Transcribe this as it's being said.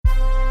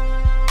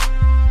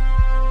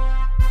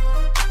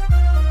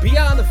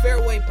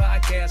Fairway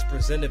Podcast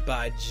presented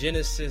by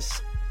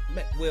Genesis.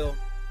 Will,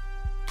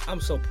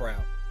 I'm so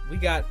proud. We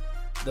got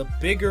the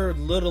bigger,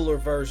 littler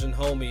version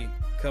homie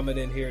coming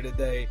in here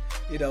today.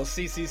 You know,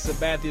 CC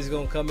Sabathia is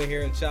going to come in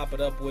here and chop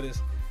it up with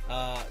us.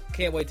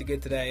 Can't wait to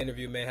get to that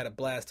interview, man. Had a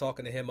blast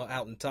talking to him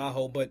out in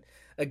Tahoe. But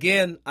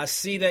again, I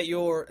see that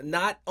you're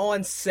not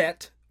on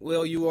set.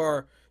 Will, you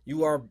are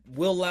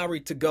Will Lowry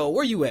to go.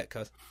 Where you at,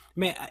 cuz?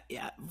 Man,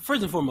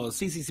 first and foremost,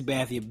 CC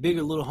Sabathia,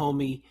 bigger little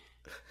homie.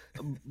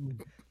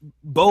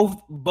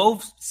 Both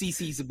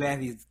CC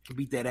Sabathias can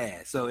beat that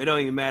ass, so it don't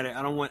even matter.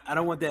 I don't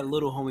want that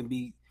little homie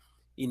be,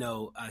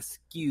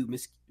 skewed,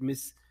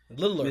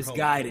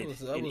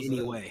 misguided in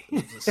any way.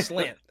 It was a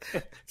slant.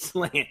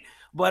 Slant.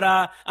 But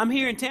I'm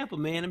here in Tampa,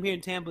 man. I'm here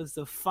in Tampa. It's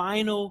the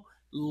final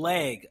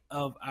leg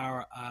of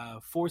our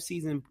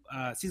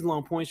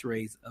season-long points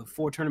race of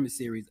 4 tournament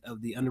series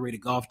of the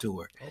Underrated Golf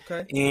Tour.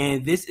 Okay.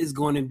 And this is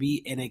going to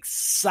be an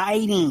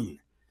exciting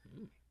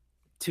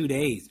 2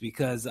 days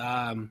because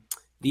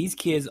these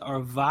kids are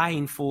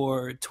vying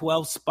for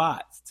 12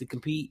 spots to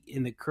compete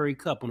in the Curry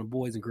Cup on the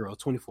boys and girls,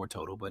 24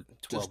 total, but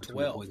 12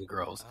 between the boys and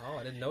girls. Oh,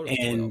 I didn't notice.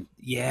 And 12.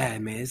 yeah,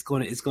 man, it's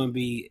going to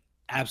be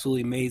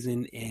absolutely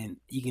amazing, and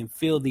you can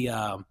feel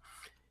the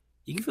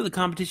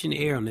competition in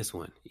the air on this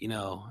one. You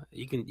know,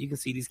 you can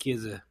see these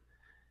kids are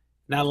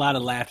not a lot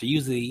of laughter.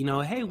 Usually,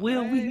 hey,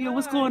 Will, we here.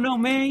 What's going on,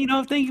 man?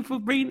 Thank you for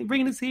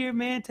bringing us here,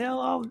 man.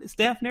 Tell all the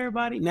staff and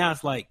everybody. Now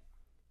it's like,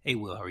 hey,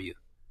 Will, how are you?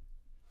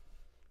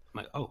 I'm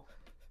like, oh,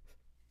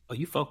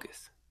 you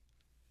focus.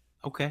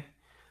 Okay.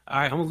 All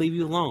right, I'm going to leave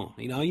you alone.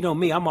 You know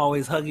me, I'm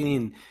always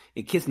hugging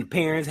and kissing the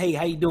parents. Hey,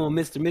 how you doing,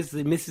 Mr.,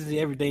 Mrs., Mrs.,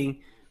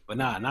 everything. But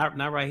not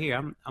right here.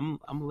 I'm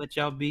going to let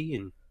y'all be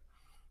and,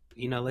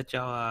 let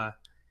y'all,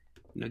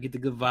 get the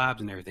good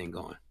vibes and everything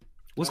going.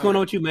 What's going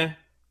on with you, man?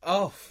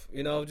 Oh,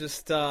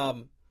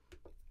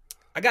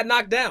 I got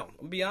knocked down. I'm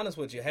gonna be honest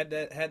with you. I had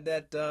the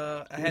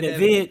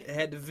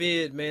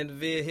vid, man. The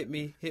vid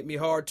hit me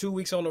hard. 2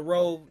 weeks on the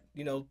road.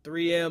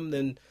 3M,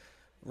 then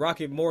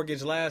Rocket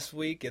Mortgage last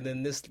week, and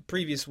then this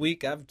previous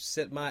week I've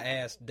set my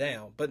ass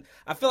down. But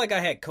I feel like I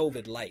had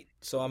COVID light,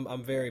 so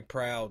I'm very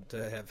proud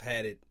to have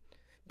had it.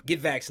 Get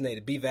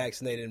vaccinated, be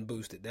vaccinated, and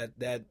boosted.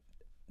 That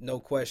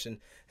no question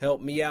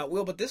helped me out,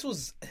 Will. But this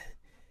was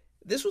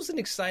an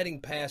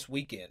exciting past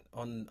weekend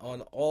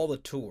on all the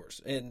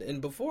tours. And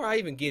before I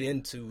even get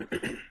into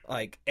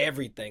like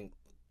everything,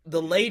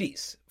 the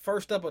ladies,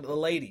 first up are the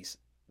ladies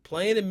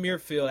playing in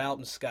Muirfield out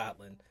in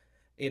Scotland.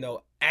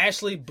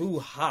 Ashley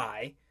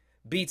Buhai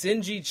beats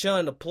NG Chun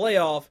in the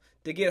playoff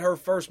to get her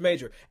first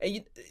major.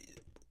 And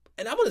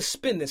I'm going to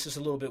spin this just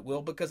a little bit,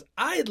 Will, because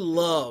I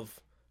love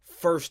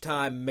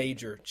first-time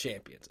major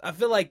champions. I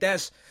feel like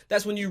that's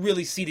when you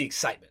really see the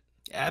excitement.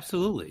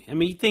 Absolutely. I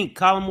mean, you think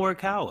Colin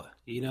Morikawa,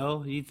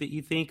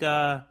 you think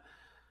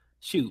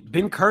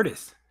Ben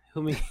Curtis.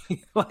 I'm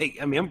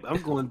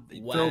going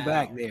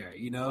throwback there,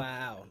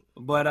 Wow.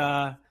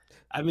 But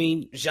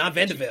Jean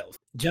Van de Velde.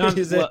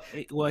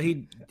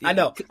 I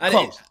know.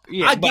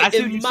 Yeah, I get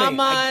in my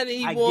mind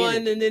he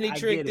won and then he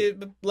tricked it.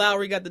 But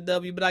Lowry got the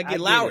W, but I get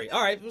Lowry.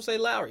 All right, we'll say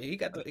Lowry. He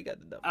got the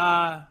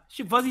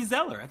W. Fuzzy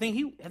Zeller. I think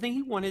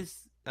he won his.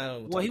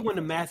 He won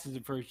the Masters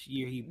the first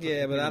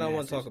year but I don't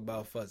want to talk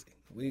about Fuzzy.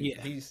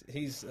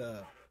 He's.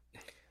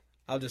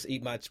 I'll just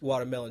eat my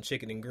watermelon,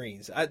 chicken, and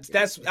greens. I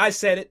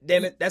said it.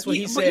 Damn it, that's what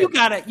he said.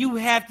 But you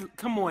have to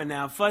come on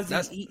now,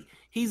 Fuzzy.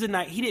 He's a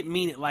night. He didn't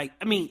mean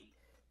it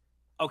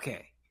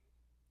okay.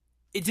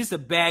 It's just a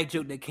bad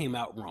joke that came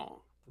out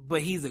wrong.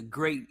 But he's a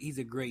great dude. He's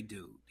a great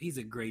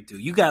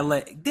dude. You gotta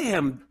let's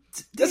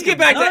get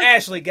back to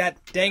Ashley. God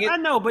dang it! I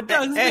know, but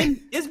Doug,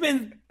 it's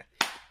been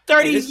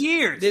 30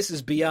 years. This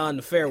is beyond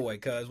the fairway,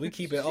 cuz we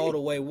keep it all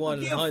the way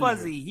 100.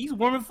 Fuzzy. He's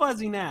warm and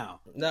fuzzy now.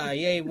 Nah,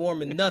 he ain't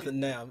warming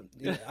nothing now.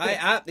 He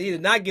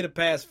did not get a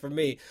pass for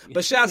me.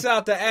 But shouts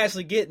out to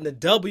Ashley getting the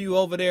W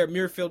over there at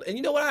Muirfield. And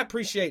you know what? I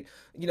appreciate,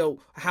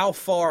 how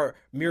far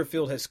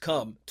Muirfield has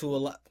come to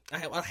allow.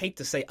 I hate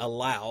to say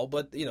allow,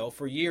 but,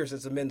 for years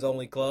it's a men's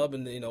only club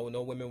and,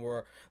 no women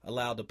were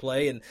allowed to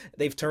play. And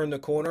they've turned the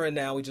corner, and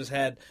now we just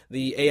had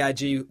the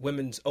AIG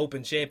Women's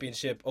Open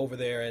Championship over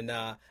there. And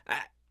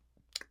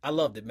I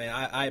loved it, man.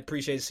 I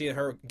appreciate seeing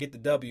her get the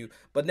W.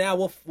 But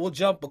now we'll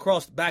jump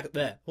back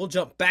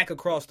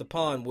across the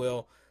pond,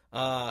 Will.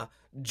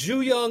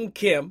 Ju Young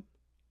Kim,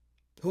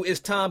 who is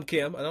Tom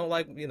Kim. I don't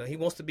like, he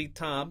wants to be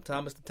Tom.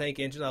 Tom is the tank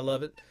engine. I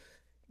love it.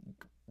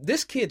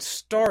 This kid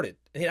started,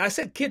 and I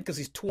said kid because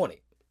he's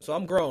 20, so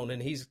I'm grown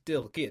and he's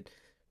still a kid.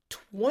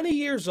 20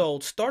 years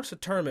old, starts a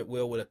tournament,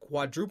 Will, with a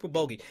quadruple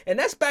bogey. And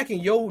that's back in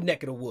your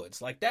neck of the woods.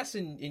 Like, that's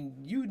in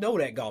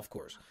that golf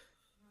course.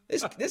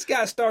 This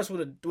guy starts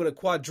with a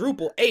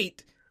quadruple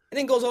 8 and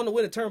then goes on to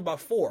win a tournament by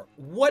 4.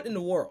 What in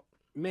the world?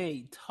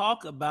 Man,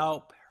 talk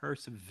about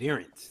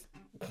perseverance.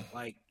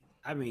 I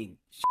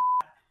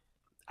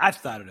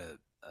started a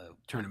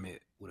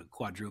tournament with a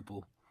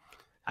quadruple.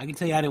 I can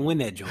tell you I didn't win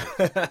that joint.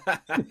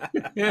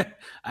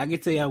 I can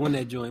tell you I won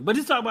that joint. But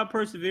just talk about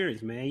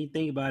perseverance, man. You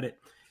think about it.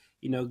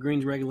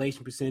 Green's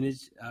regulation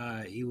percentage,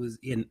 he was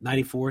in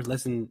 94,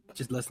 less than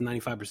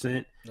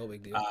 95%. No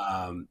big deal.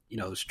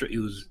 It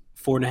was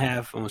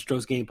 4.5 on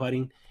strokes gained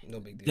putting. No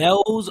big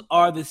deal. Those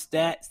are the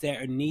stats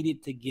that are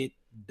needed to get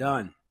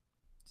done.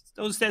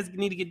 Those stats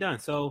need to get done.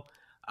 So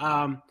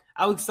I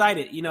was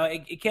excited.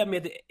 It kept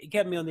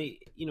me on the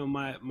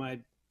my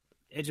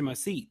edge of my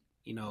seat.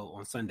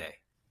 On Sunday.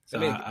 So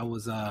I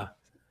was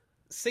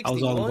 61, I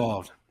was all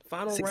involved.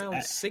 Final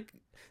round 6.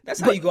 That's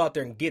how you go out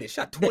there and get it.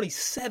 Shot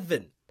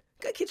 27.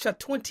 That kid shot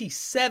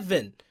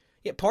 27.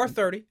 Yeah, par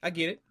 30. I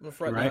get it on the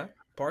front nine.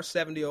 Par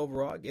 70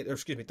 overall.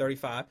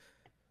 35.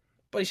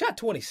 But he shot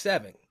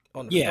 27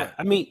 on the front.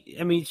 I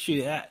mean,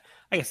 shoot. Like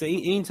I said,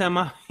 anytime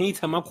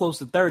I'm close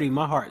to 30,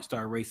 my heart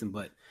started racing.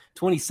 But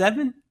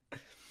 27,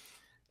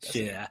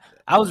 shit.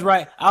 I was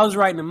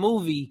writing a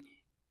movie,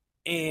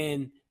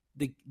 and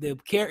the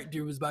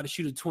character was about to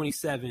shoot a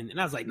 27, and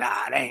I was like,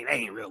 nah, that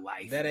ain't real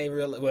life. That ain't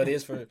real. Well, it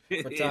is for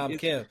Tom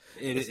Kim.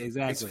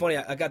 Exactly. It's funny.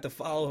 I got to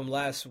follow him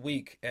last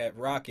week at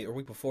Rocket, or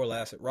week before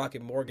last at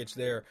Rocket Mortgage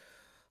there.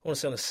 I want to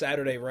say on a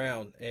Saturday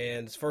round,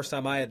 and it's the first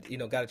time I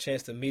had got a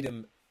chance to meet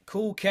him.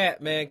 Cool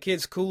cat, man.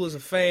 Kid's cool as a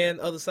fan.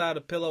 Other side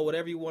of the pillow,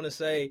 whatever you want to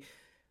say.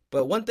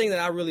 But one thing that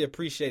I really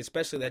appreciate,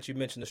 especially that you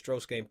mentioned the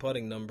strokes gained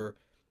putting number,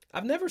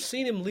 I've never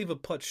seen him leave a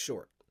putt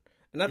short.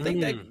 And I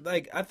think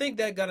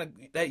that got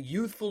that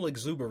youthful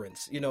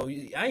exuberance.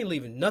 I ain't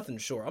leaving nothing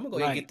short. I'm gonna go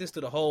ahead and get this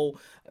to the hole.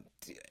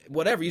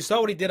 Whatever. You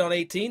saw what he did on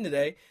 18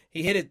 today.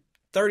 He hit it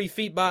 30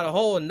 feet by the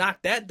hole and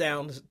knocked that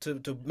down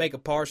to make a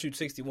par, shoot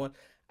 61.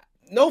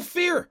 No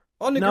fear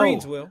on the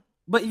greens, Will.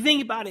 But you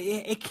think about it,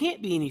 it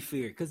can't be any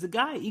fear because the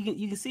guy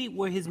you can see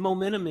where his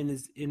momentum in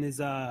his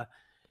I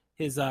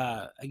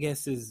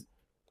guess his.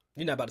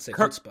 You're not about to say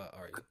chutzpah,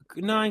 are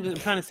you? No, I'm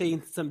trying to say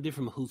something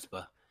different from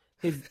chutzpah.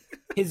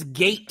 His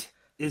gait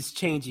is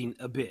changing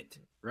a bit,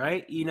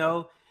 right?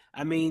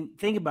 I mean,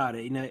 think about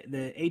it.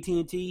 The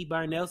AT&T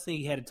Byron Nelson,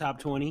 he had a top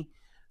 20.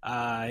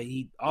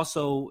 He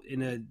also in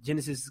the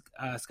Genesis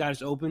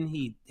Scottish Open,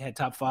 he had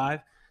top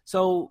 5.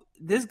 So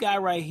this guy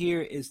right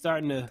here is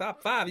starting to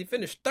top 5. He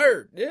finished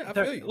third. Yeah, I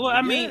feel you. Well,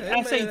 I mean,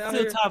 I say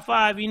still top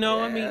 5. Yeah,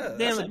 I mean,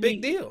 that's a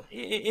big deal.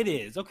 It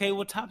is okay.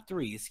 Well, top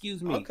 3.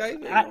 Excuse me. Okay.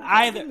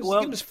 Give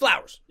him his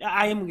flowers.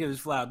 I am gonna give his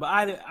flowers, but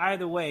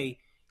either way,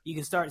 you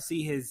can start to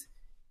see he's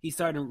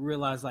starting to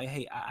realize like,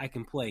 hey, I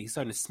can play. He's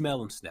starting to smell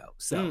himself,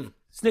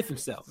 sniff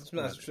himself.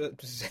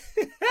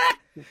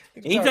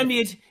 Anytime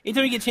you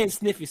get a chance to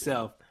sniff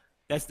yourself,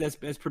 that's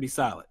pretty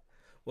solid.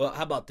 Well,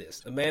 how about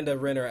this? Amanda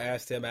Renner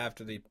asked him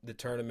after the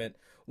tournament,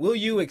 will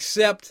you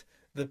accept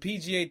the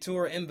PGA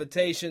Tour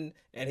invitation?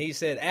 And he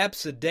said,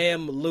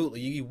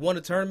 abso-damn-lutely. You won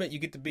a tournament, you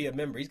get to be a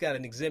member. He's got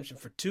an exemption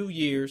for 2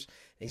 years.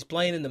 He's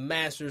playing in the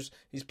Masters.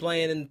 He's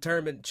playing in the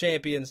Tournament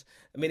Champions.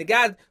 I mean, the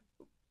guy,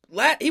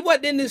 he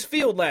wasn't in this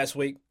field last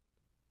week.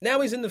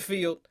 Now he's in the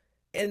field.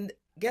 And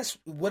guess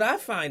what I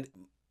find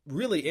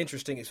really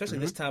interesting, especially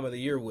this time of the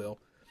year, Will?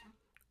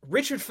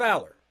 Richard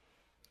Fowler.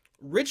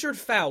 Richard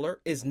Fowler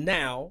is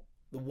now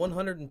the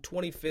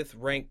 125th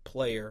ranked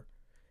player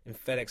in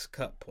FedEx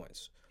Cup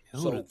points.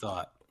 Who would have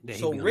thought?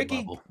 So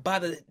Ricky,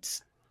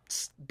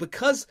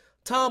 because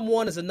Tom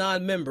won as a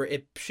non-member,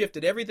 it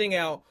shifted everything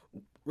out.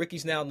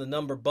 Ricky's now in the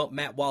number, bumped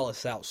Matt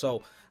Wallace out.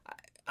 So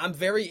I'm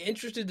very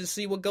interested to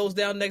see what goes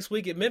down next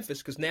week at Memphis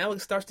because now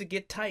it starts to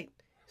get tight.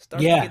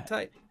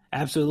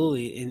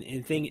 Absolutely.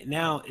 And thing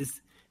now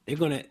is they're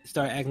going to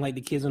start acting like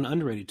the kids on the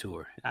underrated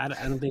tour. I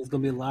don't think it's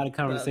going to be a lot of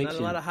conversation. Not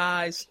a lot of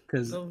highs.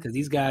 Because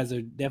these guys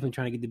are definitely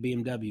trying to get the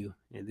BMW.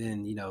 And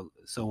then,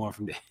 so on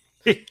from there.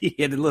 He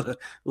had a little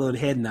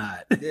head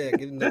nod. Yeah,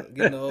 getting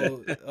the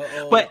old.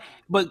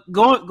 But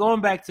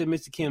going back to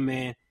Mr. Kim,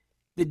 man,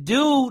 the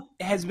dude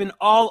has been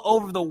all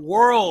over the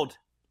world,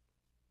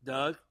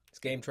 Doug. His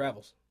game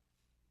travels.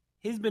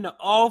 He's been to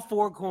all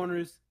 4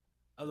 corners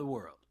of the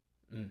world.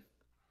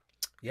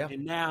 Yeah.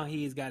 And now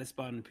he's got a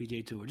spot on the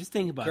PGA Tour. Just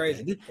think about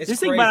crazy. that. It's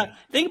Just crazy.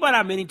 Think about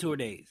our mini tour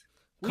days.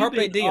 Carpe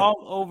We've been diem.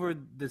 all over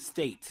the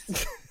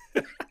states.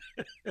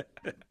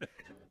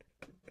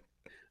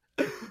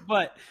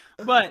 but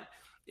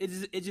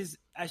it just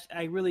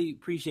I really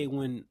appreciate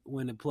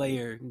when a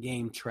player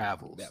game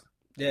travels.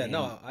 Yeah.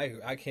 No,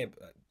 I can't.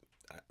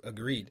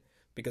 Agreed.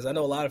 Because I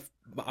know a lot of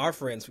our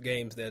friends for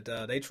games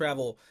that they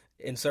travel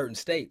in certain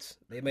states.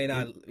 They may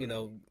not,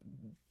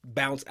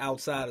 bounce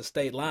outside of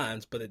state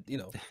lines, but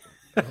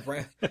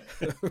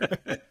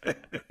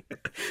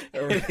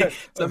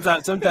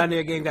Sometimes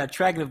their game got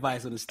tracking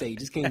device on the stage.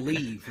 Just can't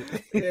leave.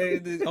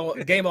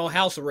 Game on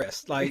house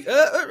arrest. Like,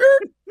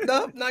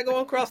 no, not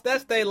going across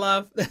that state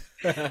line.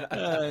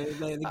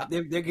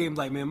 Their game's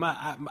like, man,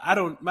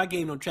 my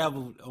game don't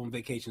travel on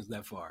vacations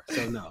that far.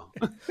 So no.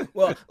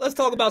 Well, let's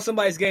talk about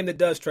somebody's game that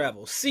does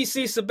travel.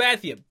 CC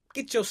Sabathia,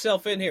 get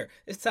yourself in here.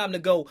 It's time to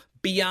go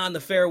beyond the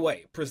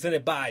fairway.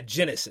 Presented by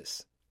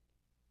Genesis.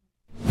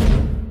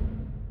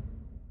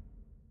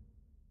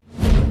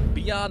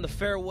 Beyond the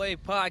Fairway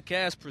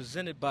podcast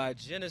presented by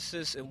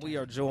Genesis, and we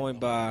are joined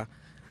by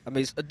I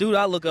mean, a dude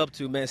I look up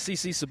to, man,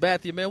 CC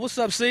Sabathia, man. What's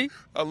up, C?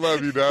 I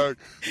love you, dog.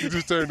 You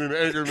just turned into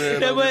Anchorman.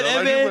 Yeah,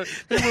 but,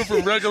 he went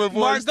from regular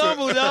Mark voice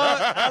Gumbel, to...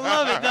 dog. I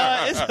love it,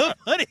 dog. It's so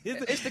funny.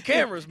 It's the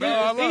cameras, man.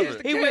 I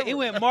love it. He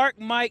went Mark,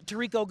 Mike,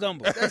 Tirico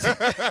Gumbel.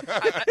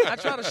 I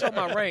try to show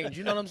my range.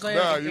 You know what I'm saying?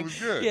 Nah, you was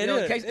good. Yeah,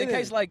 in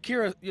case like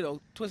Kira,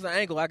 twists an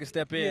ankle, I can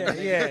step in.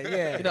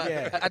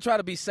 Yeah. I try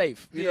to be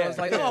safe. You know, it's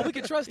like, we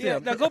can trust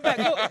him. Now go back.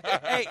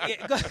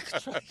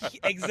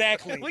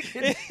 Exactly.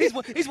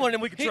 He's one of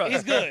them we can trust.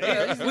 He's good.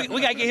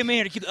 We got to get him in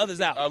here to keep the others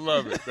out. I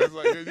love it. That's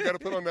like, you got to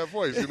put on that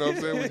voice. You know what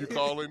I'm saying? When you're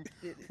calling,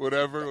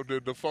 whatever, or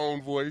the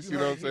phone voice. You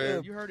know what I'm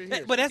saying? You heard it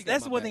here. But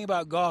that's the one thing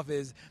about golf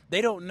is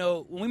they don't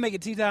know when we make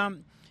it tee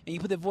time and you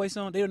put that voice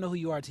on, they don't know who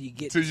you are till you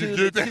get to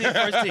the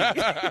first tee.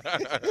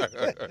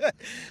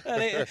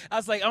 I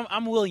was like,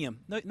 I'm William.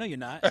 No, you're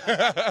not.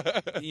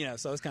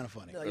 So it's kind of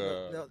funny.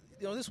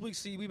 This week,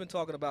 see, we've been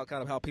talking about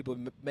kind of how people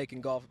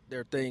making golf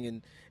their thing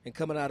and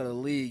coming out of the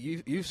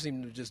league. You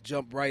seem to just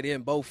jump right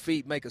in, both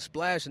feet, make a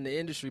splash in the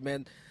industry,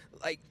 man.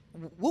 Like,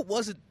 what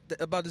was it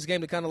about this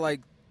game that kind of like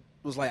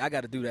was like, I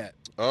got to do that?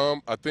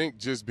 I think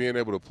just being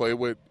able to play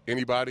with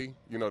anybody,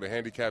 the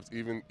handicaps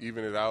even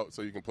it out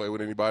so you can play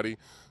with anybody,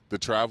 the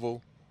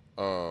travel,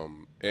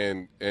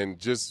 and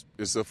just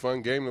it's a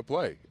fun game to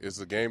play. It's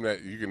a game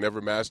that you can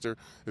never master.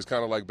 It's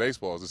kind of like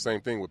baseball. It's the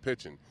same thing with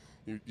pitching.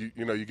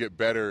 You get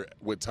better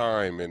with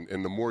time, and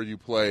the more you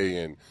play,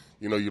 and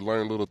you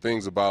learn little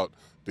things about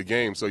the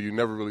game, so you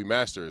never really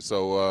master it.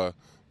 So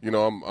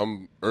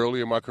I'm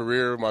early in my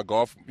career. My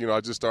golf,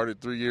 I just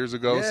started 3 years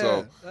ago,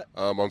 so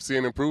I'm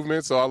seeing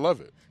improvement, so I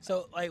love it.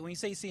 So, like, when you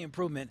say see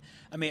improvement,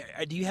 I mean,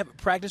 do you have a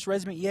practice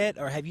regimen yet,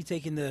 or have you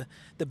taken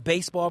the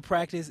baseball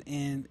practice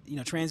and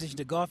transition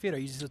to golf yet, or are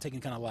you still taking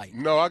kind of light?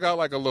 No, I got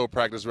like a little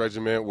practice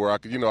regimen where I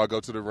could, I go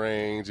to the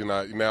range and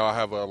now I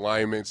have an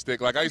alignment stick.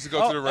 Like I used to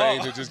go to the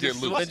range and just get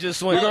loose. And just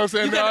swing. You know what I'm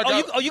saying? You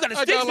got a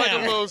stick I got like now.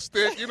 a little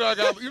stick.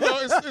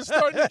 It's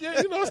starting to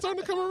get, it's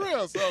starting to come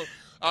around. So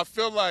I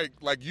feel like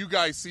you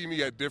guys see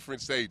me at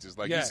different stages.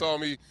 Like you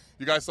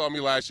guys saw me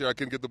last year. I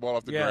couldn't get the ball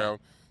off the ground.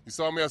 You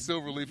saw me at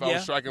Silverleaf. I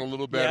was striking a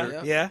little better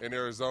in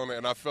Arizona.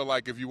 And I feel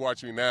like if you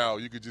watch me now,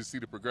 you could just see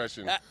the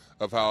progression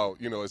of how,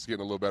 it's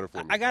getting a little better for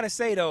me. I got to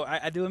say, though,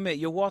 I do admit,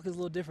 your walk is a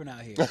little different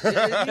out here.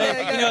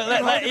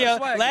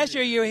 Last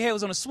year, your head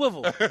was on a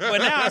swivel. But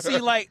now I see,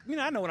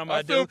 I know what I'm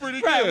about to do. I feel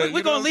pretty good.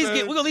 We're going to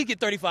at least get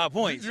 35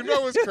 points. You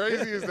know what's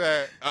crazy is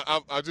that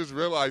I just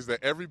realized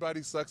that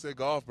everybody sucks at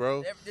golf,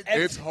 bro.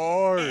 It's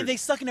hard. And they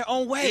suck in their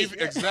own way.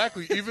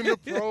 Exactly. Even the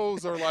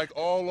pros are,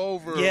 all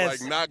over,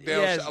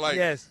 knockdown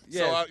shots.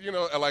 So,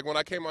 like when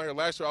I came out here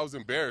last year, I was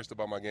embarrassed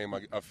about my game,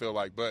 I feel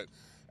like. But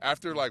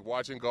after,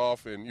 watching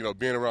golf and,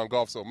 being around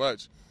golf so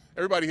much,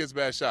 everybody hits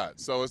bad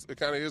shots. So it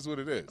kind of is what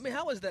it is. I mean,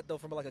 how is that, though,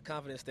 from, a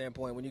confidence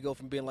standpoint, when you go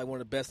from being, one of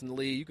the best in the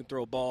league, you can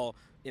throw a ball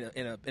in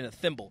a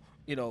thimble,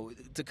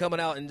 to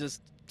coming out and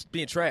just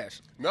being trash?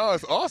 No,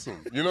 it's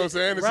awesome. You know what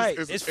I'm saying?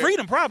 It's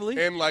freedom,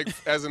 probably. And,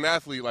 as an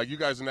athlete, you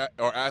guys are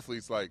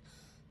athletes,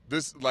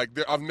 this,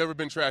 I've never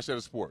been trash at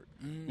a sport.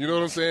 You know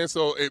what I'm saying?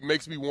 So it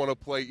makes me want to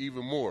play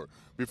even more.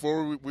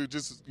 Before we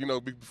just,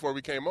 before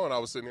we came on, I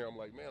was sitting here, I'm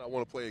like, man, I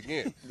want to play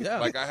again.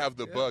 I have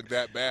the bug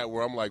that bad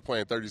where I'm,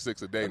 playing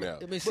 36 a day now.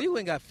 I mean, see, we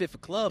ain't got fit for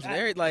clubs and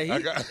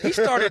everything. He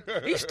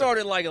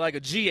started like a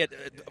G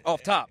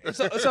off top.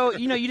 So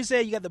you just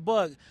said you got the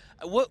bug.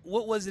 What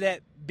was it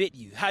that bit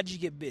you? How did you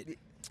get bit?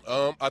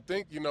 I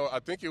think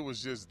it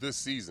was just this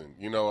season.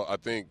 I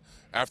think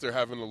after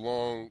having a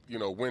long,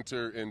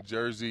 winter in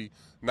Jersey,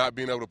 not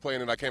being able to play,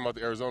 and then I came out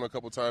to Arizona a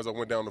couple times. I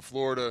went down to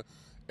Florida,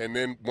 and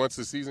then once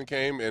the season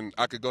came and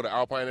I could go to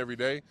Alpine every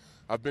day,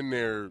 I've been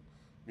there,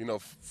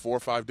 4 or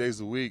 5 days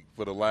a week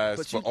for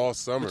all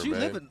summer, but you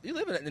man. You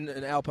live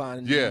in Alpine,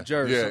 in New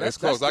Jersey. Yeah, So it's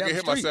close. I can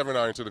hit my street.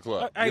 7-iron to the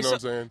club. Right, you know what I'm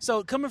saying?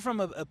 So coming from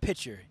a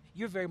pitcher,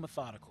 you're very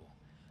methodical.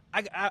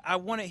 I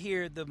want to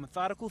hear the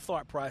methodical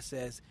thought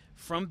process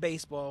from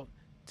baseball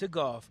to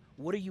golf.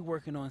 What are you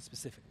working on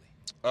specifically?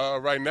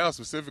 Right now,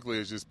 specifically,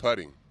 is just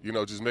putting.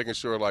 Just making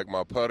sure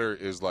my putter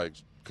is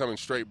coming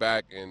straight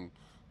back and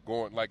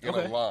going in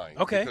a line.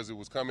 Okay. Because it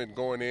was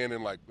going in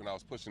and when I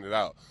was pushing it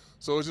out.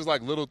 So it's just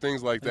little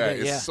things like that.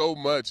 Yeah. It's so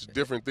much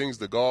different things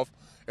to golf,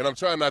 and I'm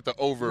trying not to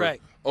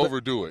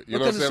overdo it. You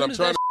know what I'm saying? I'm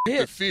trying to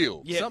hit the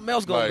feel. Yeah. Something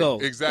else gonna go.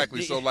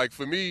 Exactly. So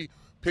for me,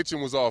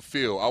 pitching was all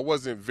feel. I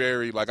wasn't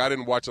very I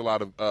didn't watch a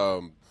lot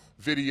of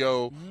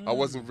video. I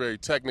wasn't very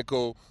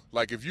technical.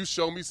 If you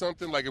show me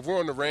something, if we're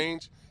on the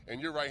range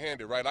and you're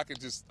right-handed, right? I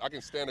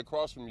can stand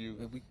across from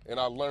you and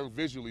I learn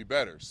visually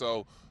better.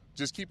 So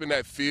just keeping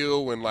that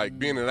feel and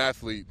being an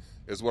athlete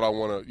is what I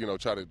want to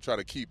try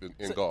to keep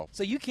in golf.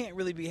 So you can't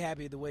really be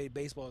happy the way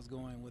baseball is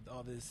going with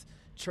all this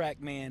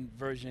TrackMan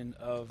version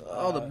of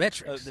all the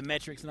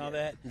metrics, and all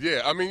that.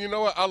 Yeah, I mean, you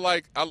know what? I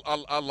like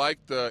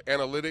the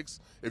analytics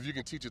if you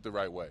can teach it the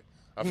right way.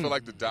 I feel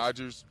like the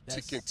Dodgers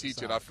can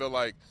teach it. I feel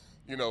like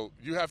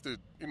you have to,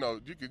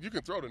 you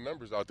can throw the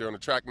numbers out there on the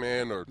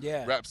TrackMan or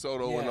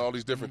Rapsodo and all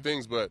these different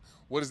things, but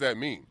what does that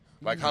mean?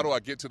 How do I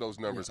get to those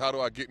numbers? How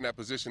do I get in that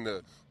position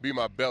to be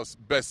my best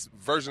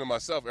version of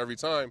myself every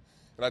time?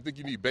 And I think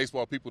you need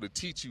baseball people to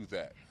teach you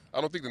that.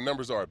 I don't think the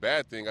numbers are a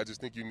bad thing. I just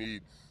think you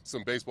need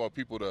some baseball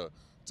people to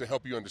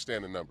help you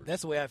understand the numbers.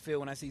 That's the way I feel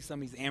when I see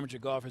some of these amateur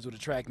golfers with a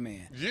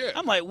TrackMan. Yeah.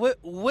 I'm like,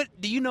 what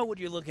do you know what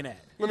you're looking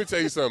at? Let me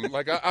tell you something.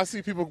 Like, I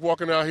see people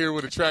walking out here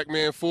with a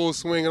TrackMan full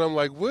swing, and I'm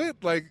like,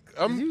 what? Like,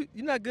 You're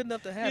not good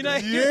enough to have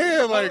it.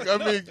 yeah, like,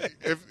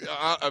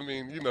 I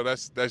mean,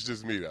 that's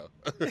just me, though.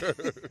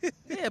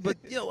 Yeah, but,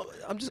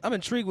 I'm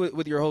intrigued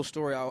with your whole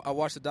story. I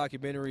watched the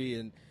documentary,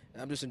 and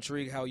I'm just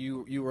intrigued how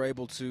you were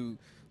able to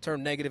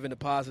turn negative into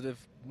positive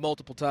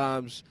multiple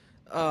times.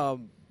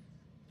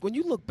 When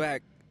you look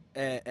back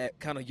at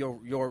kind of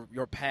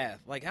your path,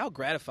 like how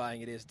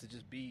gratifying it is to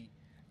just be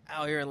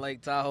out here in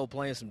Lake Tahoe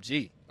playing some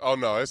G. Oh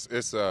no, it's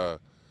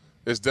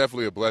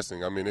definitely a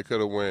blessing. I mean, it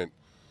could have went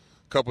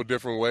a couple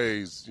different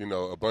ways,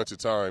 a bunch of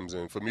times,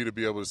 and for me to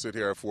be able to sit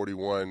here at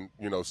 41,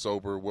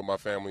 sober with my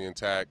family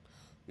intact,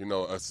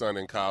 a son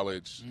in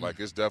college, like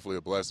it's definitely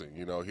a blessing.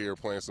 Here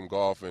playing some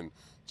golf and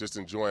just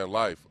enjoying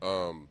life.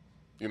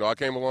 I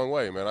came a long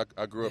way, man.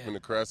 I grew up in the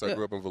Crest, I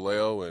grew up in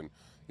Vallejo, and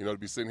to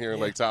be sitting here in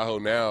Lake Tahoe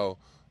now.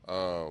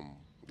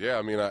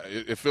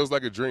 It feels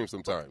like a dream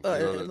sometimes.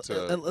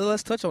 And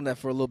let's touch on that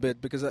for a little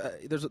bit, because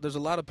there's a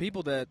lot of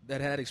people that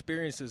had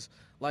experiences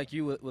like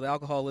you with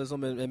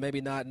alcoholism and maybe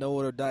not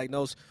know it or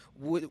diagnose.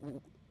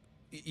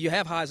 You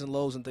have highs and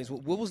lows and things.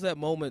 What was that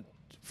moment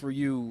for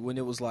you when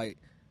it was like,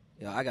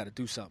 I got to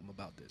do something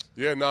about this?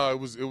 Yeah, no, it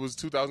was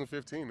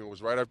 2015. It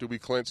was right after we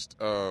clinched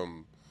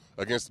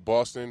against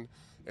Boston.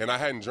 And I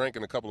hadn't drank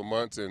in a couple of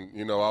months, and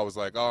I was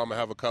like, I'm gonna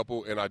have a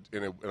couple, and I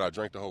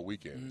drank the whole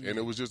weekend. And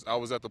it was just, I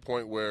was at the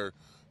point where,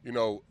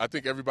 I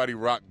think everybody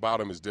rock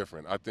bottom is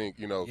different. I think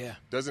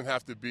doesn't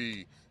have to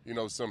be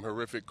some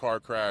horrific car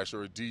crash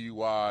or a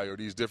DUI or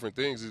these different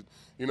things.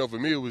 For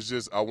me, it was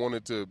just I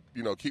wanted to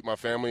keep my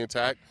family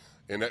intact,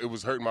 and it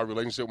was hurting my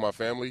relationship with my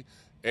family,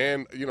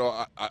 and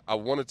I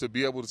wanted to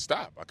be able to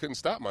stop. I couldn't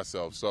stop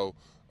myself, so.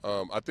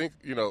 I think,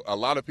 a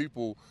lot of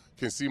people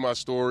can see my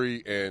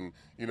story and,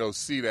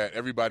 see that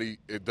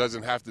it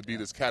doesn't have to be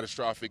this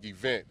catastrophic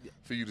event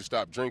for you to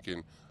stop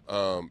drinking.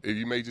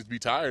 You may just be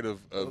tired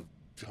of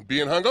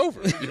being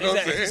hungover. You know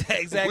what I'm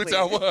saying? Exactly. Which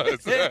I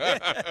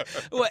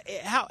was. Well,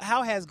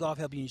 how has golf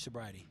helped you in your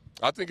sobriety?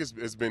 I think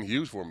it's been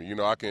huge for me.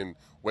 I can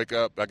wake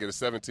up, I get a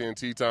 7:10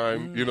 tee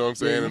time, you know what I'm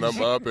saying, and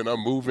I'm up and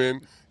I'm moving.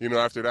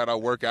 After that I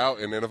work out,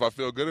 and then if I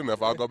feel good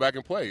enough, I'll go back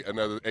and play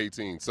another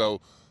 18. So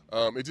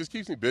it just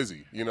keeps me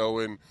busy, and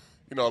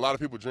a lot of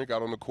people drink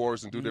out on the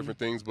course and do different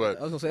things, but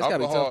I was gonna say, it's gotta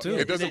be tough too.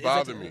 It doesn't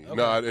bother me. Okay.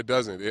 No, it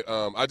doesn't.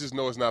 I just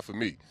know it's not for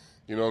me.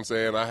 You know what I'm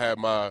saying? I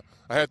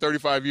had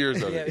 35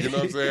 years of it. You know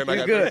what I'm saying? I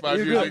got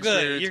 35 years of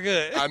experience. You're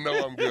good. I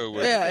know I'm good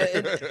with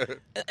it.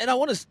 And I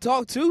want to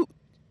talk too.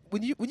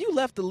 When you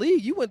left the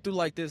league, you went through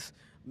like this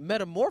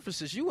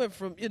metamorphosis. You went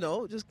from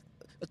just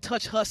a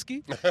touch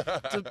husky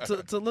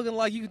to looking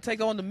like you can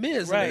take on the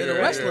Miz in a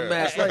wrestling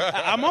match. Like,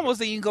 I'm almost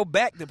saying you can go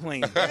back to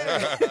playing.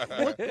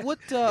 what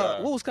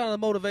was kind of the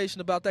motivation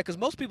about that? Because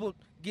most people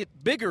get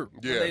bigger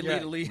when they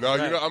leave the league. No,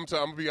 I'm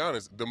gonna be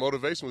honest. The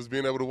motivation was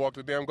being able to walk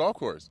the damn golf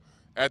course.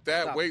 At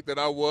that weight that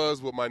I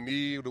was, with my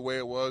knee the way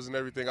it was and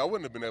everything, I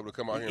wouldn't have been able to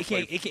come out here and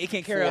play it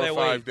can't carry 4 all or that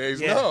 5 weight. days.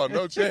 Yeah.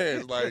 No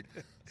chance.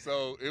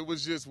 So it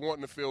was just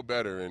wanting to feel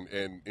better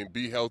and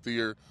be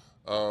healthier.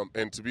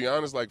 And to be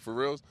honest, for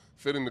reals,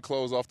 fitting the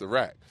clothes off the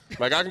rack.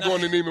 I can go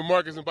into Neiman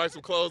Marcus and buy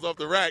some clothes off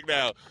the rack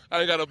now. I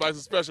ain't got to buy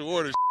some special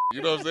orders.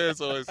 You know what I'm saying?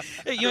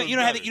 So you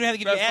don't have to give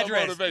the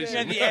address. You don't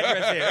have the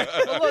address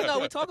there. Well, look, no,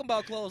 we're talking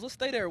about clothes. Let's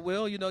stay there,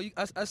 Will.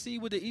 I see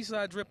you with the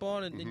Eastside drip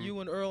on, and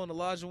you and Earl and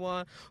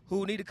Olajuwon,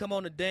 who need to come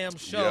on the damn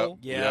show.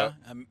 Yeah.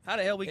 How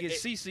the hell we get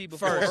CC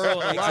before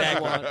Earl and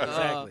Olajuwon?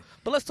 Exactly.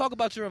 But let's talk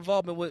about your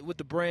involvement with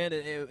the brand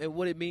and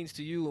what it means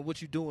to you and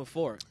what you're doing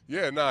for it.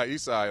 Yeah,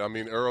 Eastside. I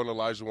mean, Earl and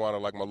Olajuwon are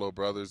like my little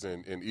brothers,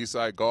 and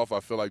Eastside Golf, I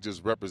feel like,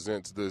 just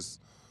represents this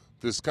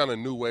kind of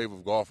new wave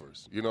of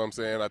golfers. You know what I'm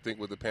saying? I think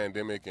with the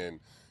pandemic and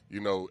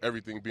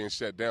everything being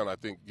shut down, I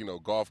think,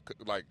 golf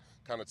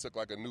kind of took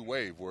a new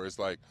wave where it's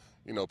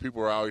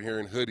people are out here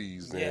in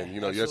hoodies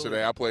and,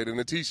 yesterday I played in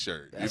a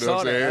T-shirt. You know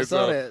what I'm saying? I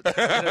saw that. The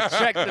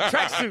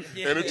tracksuit.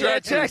 In a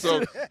tracksuit.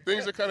 So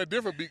things are kind of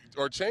different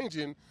or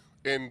changing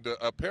in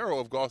the apparel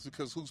of golf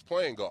because who's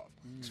playing golf.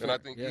 And I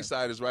think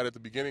Eastside is right at the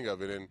beginning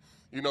of it. And,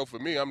 for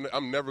me,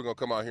 I'm never going to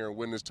come out here and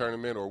win this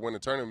tournament or win a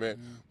tournament,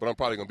 but I'm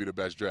probably going to be the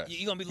best dressed.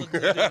 You're going to be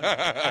looking good.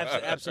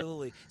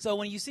 Absolutely. So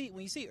when you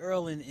see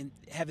Earl and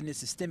having this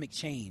systemic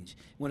change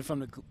from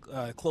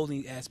the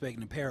clothing aspect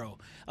and apparel,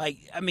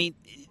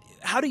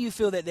 how do you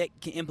feel that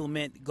can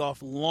implement golf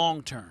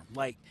long term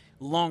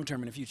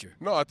in the future?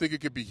 No, I think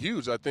it could be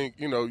huge. I think,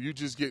 you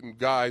just getting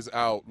guys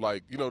out,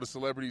 the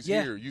celebrities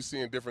here, you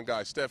seeing different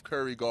guys, Steph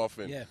Curry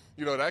golfing,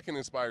 that can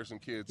inspire some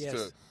kids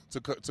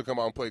to come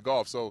out and play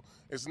golf. So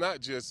it's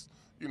not just,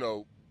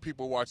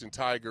 people watching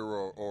Tiger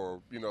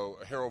or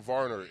Harold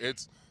Varner.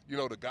 It's,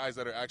 the guys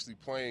that are actually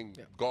playing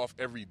golf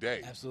every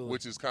day,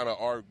 which is kind of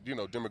our,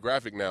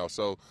 demographic now.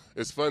 So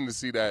it's fun to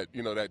see that,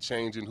 that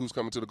change in who's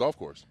coming to the golf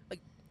course.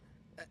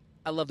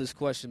 I love this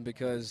question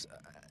because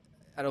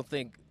I don't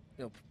think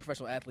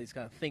professional athletes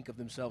kind of think of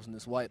themselves in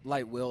this light,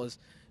 Will, is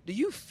do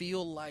you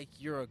feel like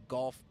you're a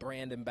golf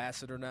brand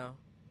ambassador now?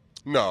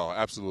 No,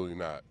 absolutely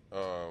not.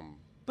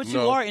 But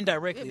no. you are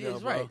indirectly, though,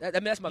 It's bro. right. I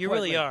mean, that's my You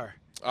point. really are.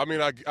 I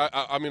mean,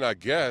 I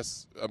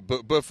guess,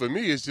 but for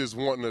me, it's just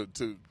wanting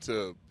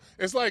to.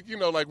 It's like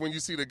like when you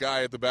see the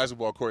guy at the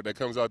basketball court that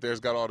comes out there, has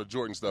got all the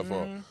Jordan stuff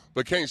on,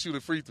 but can't shoot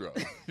a free throw.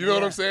 You know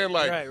what I'm saying?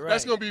 Like Right.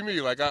 that's gonna be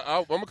me. Like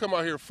I'm gonna come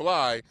out here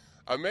fly.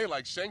 I may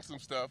shank some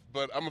stuff,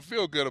 but I'm gonna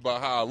feel good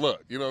about how I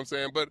look. You know what I'm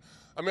saying? But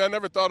I mean, I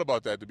never thought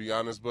about that, to be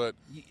honest. But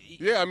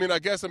yeah, I mean, I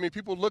guess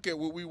people look at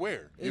what we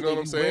wear. You know what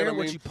I'm saying? Wear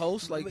what you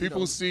post, like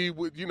People see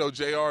what JR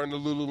and the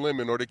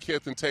Lululemon or the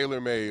Kith and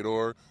TaylorMade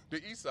or the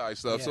East Side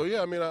stuff. Yeah. So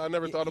yeah, I mean, I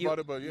never thought about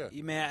it, but yeah.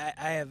 Man,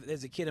 I have.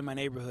 There's a kid in my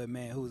neighborhood,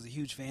 man, who was a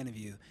huge fan of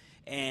you,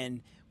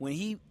 and when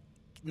he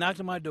knocked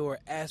on my door,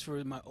 asked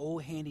for my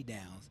old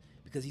hand-me-downs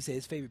because he said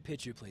his favorite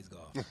pitcher plays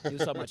golf. He was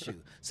talking about you.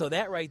 So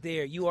that right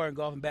there, you are a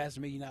golf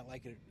ambassador. Maybe you not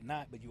like it or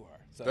not, but you are.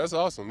 So That's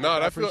awesome. No, I I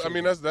mean,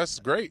 appreciate that's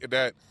great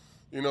that.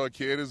 A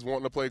kid is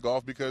wanting to play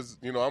golf because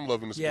I'm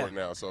loving the sport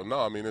now. So no,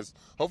 I mean, it's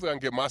hopefully I can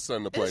get my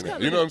son to play now.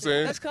 You know what I'm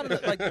saying? That's kind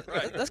of like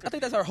I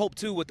think that's our hope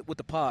too with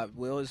the pod.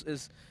 Will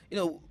is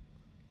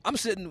I'm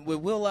sitting with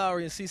Will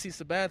Lowry and CC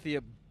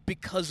Sabathia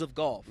because of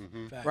golf,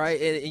 Facts. right?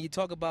 And you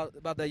talk about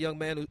that young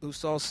man who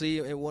saw C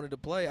and wanted to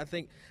play. I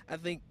think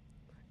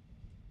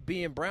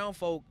being brown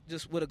folk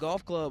just with a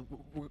golf club,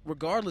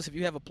 regardless if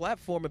you have a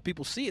platform and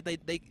people see it,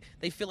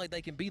 they feel like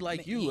they can be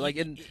like you. Like,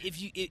 and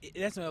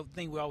that's another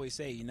thing we always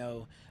say.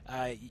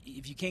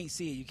 If you can't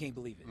see it, you can't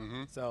believe it.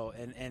 Mm-hmm. So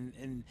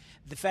and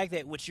the fact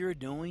that what you're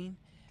doing,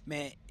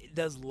 man, it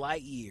does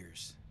light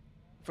years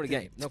for the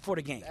game. No, for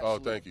the game. Oh,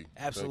 thank you.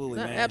 Absolutely,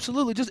 No, man.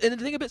 absolutely. Just and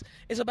the thing about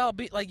it's about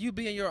you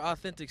being your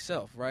authentic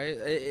self, right?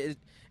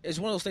 It's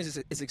one of those things.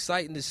 It's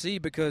exciting to see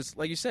because,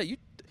 like you said,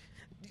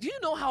 do you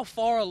know how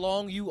far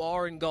along you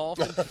are in golf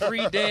in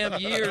 3 damn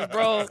years,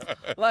 bro?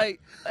 I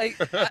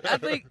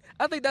think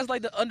that's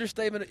like the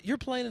understatement. You're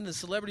playing in a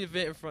celebrity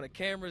event in front of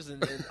cameras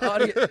and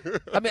audience.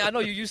 I mean, I know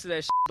you're used to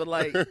that, but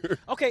like,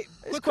 Okay,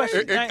 quick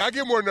question. I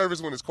get more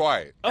nervous when it's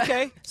quiet.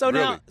 Okay, so Really?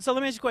 now,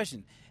 let me ask you a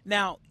question.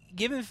 Now,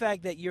 given the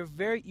fact that you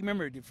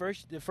remember the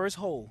first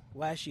hole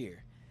last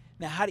year.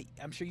 Now,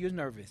 I'm sure you're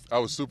nervous. I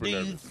was super Do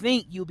nervous. you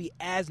think you'll be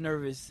as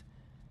nervous?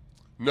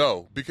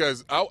 No,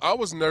 because I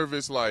was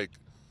nervous. Like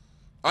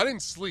I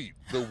didn't sleep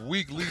the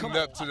week leading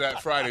up to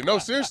that Friday. No,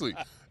 seriously.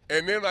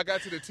 And then I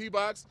got to the tee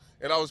box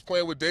and I was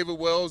playing with David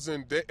Wells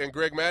and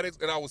Greg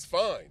Maddux, and I was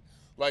fine.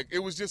 Like it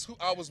was just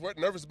I was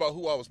nervous about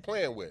who I was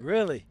playing with.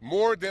 Really?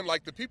 More than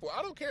like the people.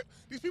 I don't care.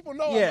 These people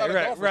know Yeah, I'm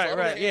not a golfer. So I don't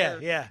right. care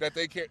Yeah. That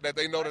they care, that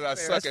they know that I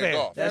suck That's at fair.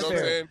 golf. That's you know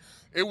what I'm fair. saying?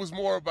 It was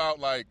more about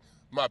like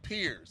my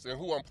peers and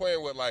who I'm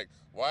playing with. Like,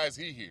 why is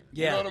he here?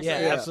 Yeah, you know what I'm yeah,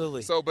 saying?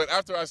 absolutely. So, but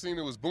after I seen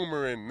it was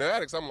Boomer and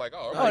Maddox, I'm like,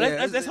 oh, Oh,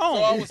 okay. that's So I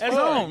home. was That's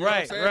fine, home. you know what I'm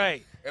Right, saying?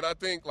 right. And I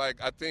think,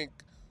 like I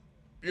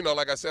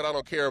said, I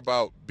don't care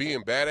about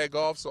being bad at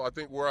golf. So I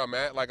think where I'm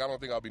at, I don't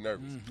think I'll be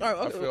nervous. all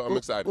right, I'm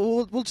excited.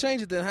 We'll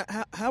change it then.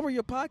 How are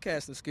your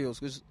podcasting skills?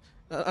 Because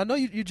I know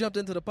you jumped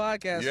into the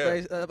podcast Yeah.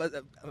 space. But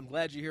I'm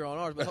glad you're here on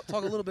ours. But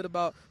talk a little bit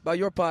about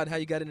your pod, how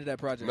you got into that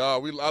project.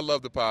 No, I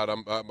love the pod.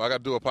 I got to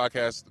do a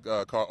podcast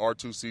called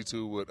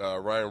R2C2 with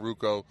Ryan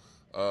Rucco.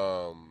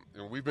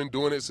 And we've been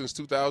doing it since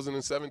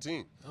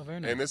 2017. Oh, very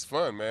nice. And it's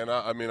fun, man.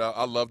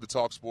 I love to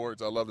talk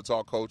sports. I love to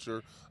talk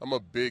culture. I'm a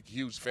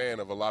huge fan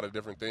of a lot of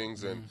different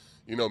things. And,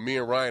 me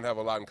and Ryan have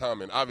a lot in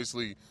common.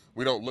 Obviously,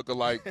 we don't look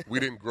alike. We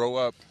didn't grow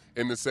up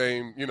in the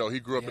same, he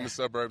grew up in the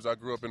suburbs. I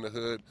grew up in the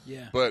hood.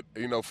 Yeah. But,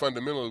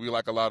 fundamentally, we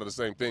like a lot of the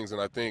same things.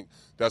 And I think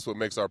that's what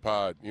makes our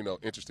pod,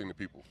 interesting to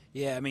people.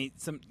 Yeah, I mean,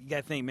 you got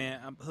to think, man.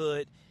 I'm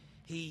hood.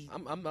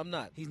 I'm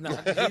not. He's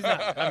not.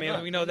 I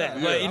mean, we know that.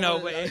 Yeah.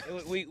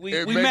 But we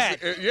It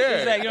match. makes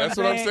Exactly, know that's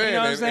what I'm saying. You know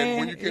what I'm saying? And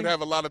when you can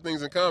have a lot of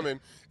things in common,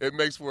 it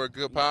makes for a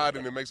good pod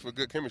and it makes for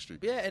good chemistry.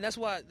 Yeah, and that's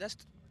why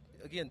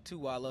again too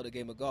why I love the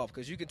game of golf,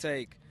 because you can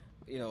take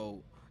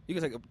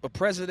a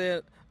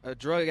president, a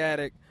drug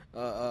addict,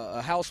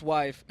 a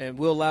housewife, and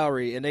Will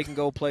Lowry, and they can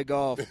go play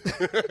golf.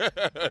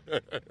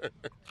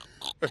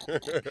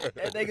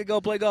 And they could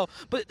go play golf.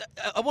 But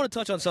I want to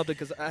touch on something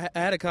because I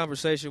had a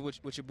conversation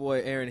with your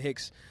boy Aaron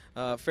Hicks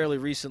fairly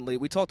recently.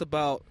 We talked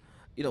about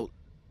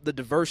the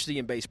diversity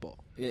in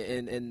baseball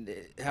and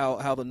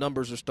how the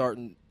numbers are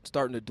starting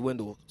to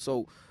dwindle.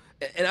 So,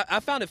 and I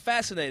found it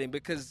fascinating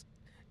because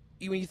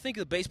when you think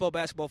of baseball,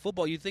 basketball,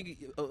 football, you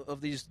think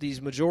of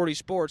these majority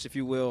sports, if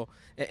you will,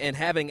 and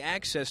having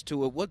access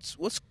to it. What's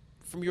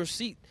from your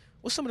seat?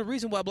 What's some of the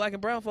reason why black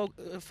and brown folk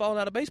have fallen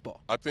out of baseball?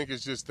 I think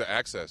it's just the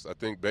access. I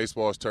think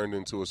baseball has turned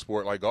into a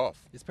sport like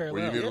golf. It's parallel.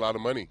 Where you need Yeah. a lot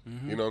of money.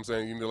 You know what I'm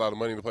saying? You need a lot of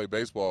money to play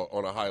baseball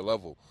on a high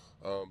level.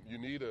 You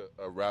need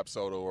a rap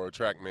soda or a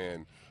track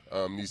man.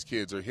 These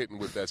kids are hitting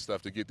with that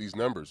stuff to get these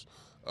numbers,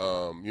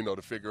 to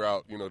figure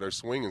out, their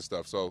swing and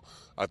stuff. So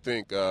I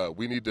think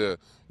we need to,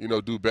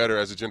 do better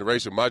as a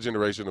generation. My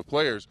generation of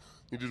players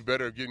need to do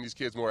better at getting these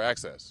kids more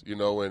access,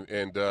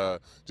 and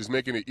just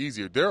making it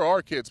easier. There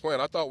are kids playing.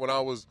 I thought when I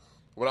was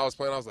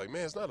playing, I was like,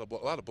 man, it's not a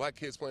lot of black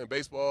kids playing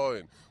baseball,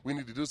 and we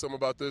need to do something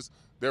about this.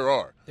 There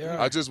are. There are.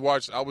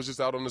 I was just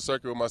out on the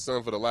circuit with my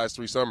son for the last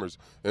 3 summers.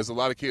 There's a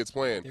lot of kids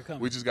playing.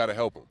 coming. We just got to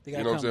help them. They You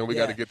gotta know what I'm come, saying? We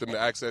yeah. got to get them to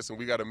access, and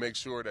we got to make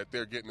sure that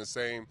they're getting the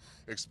same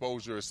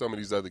exposure as some of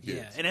these other kids.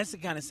 Yeah, and that's the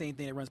kind of same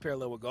thing that runs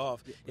parallel with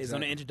golf. Is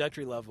on the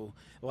introductory level,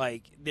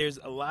 like there's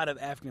a lot of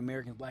African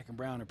Americans, black and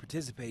brown, are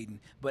participating.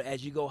 But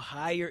as you go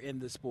higher in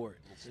the sport,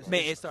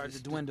 man, it starts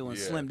to dwindle and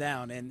slim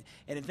down. And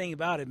the thing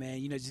about it, man,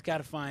 you just got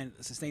to find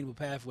a sustainable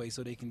pathway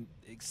so they can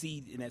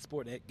exceed in that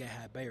sport that got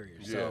high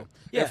barriers. Yeah. So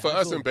And for us in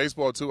absolutely.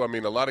 baseball too, I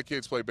mean, a lot of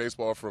kids play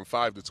baseball from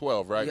 5 to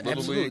 12, right? Yeah, Little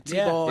absolutely. league.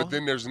 T-ball. But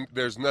then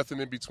there's nothing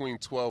in between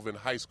 12 and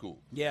high school.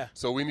 Yeah.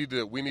 So we need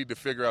to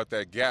figure out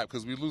that gap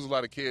because we lose a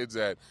lot of kids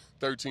at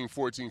 13,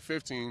 14,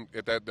 15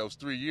 at those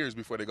 3 years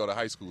before they go to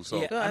high school.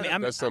 So Yeah, I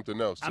mean, that's something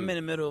else too. I'm in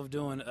the middle of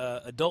doing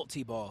adult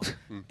t-ball,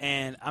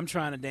 and I'm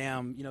trying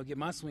to get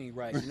my swing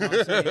right. You know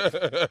what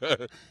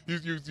I'm saying?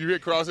 you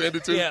hit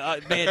cross-handed too? Yeah,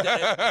 man.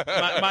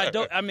 My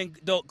adult, I'm in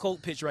adult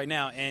cold pitch right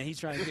now, and he's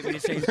trying to get me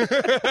to change.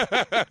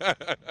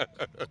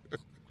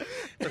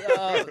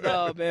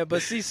 No, man.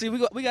 But see, we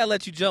gotta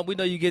let you jump. We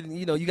know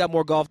you got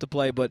more golf to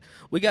play, but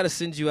we gotta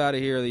send you out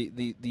of here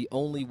the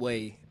only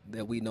way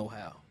that we know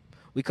how.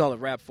 We call it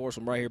Rap Force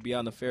from right here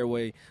Beyond the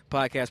Fairway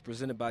podcast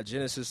presented by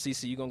Genesis.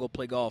 CC, you're gonna go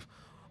play golf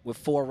with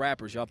 4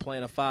 rappers. Y'all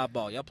playing a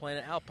 5-ball. Y'all playing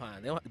an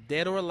Alpine. They don't,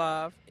 dead or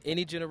alive,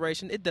 any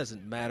generation, it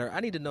doesn't matter. I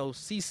need to know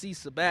CC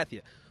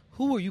Sabathia.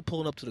 Who are you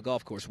pulling up to the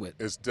golf course with?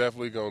 It's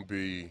definitely going to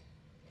be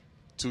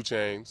 2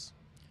 Chainz.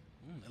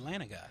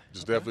 Atlanta guy.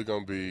 It's definitely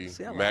going to be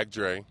See, I like Mac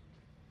Dre.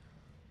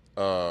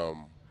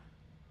 And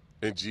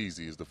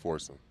Jeezy is the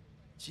foursome.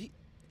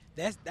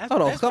 That's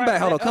Hold on, that's come probably-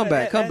 back, hold on, come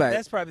back.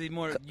 That's probably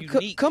more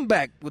unique. Come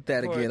back with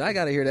that for- again. I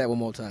got to hear that one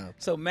more time.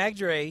 So Mac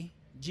Dre,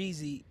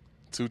 Jeezy,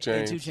 2 and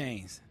Chainz. 2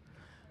 Chainz.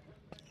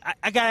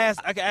 I gotta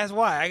ask. I gotta ask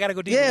why. I gotta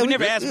go deep. Yeah, we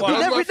never asked why.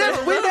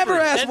 We never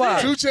asked why.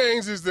 2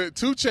 Chainz is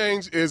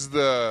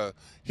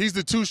he's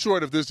the Too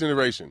Short of this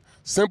generation.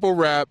 Simple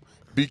rap,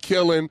 be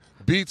killing,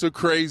 beats are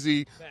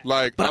crazy.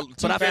 Like, I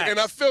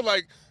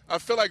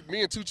feel like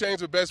me and 2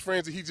 Chainz are best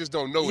friends, and he just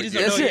don't know You it just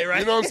yet. don't know it yet, right?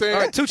 You know what I'm saying?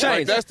 All right, 2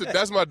 Chainz. Like,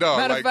 that's my dog.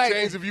 Matter of Like,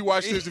 fact- Chainz, if you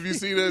watch this, if you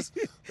see this,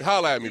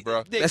 holla at me,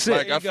 bro. That's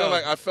like, it.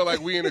 I feel like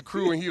we in a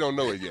crew, and he don't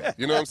know it yet.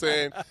 You know what I'm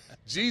saying?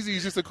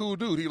 Jeezy's just a cool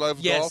dude. He loves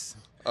Yes.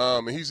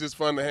 golf, and he's just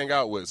fun to hang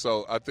out with.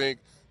 So I think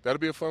that'll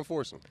be a fun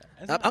foursome.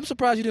 I'm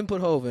surprised you didn't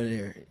put Hov in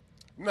here.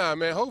 Nah,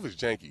 man, Hov is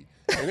janky,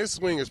 and his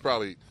swing is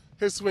probably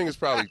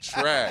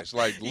trash,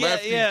 like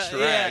lefty trash. You know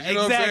exactly.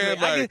 what I'm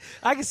saying? Like,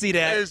 I can see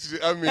that.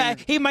 I mean,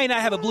 He might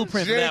not have a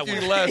blueprint for that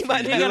janky one. lefty. He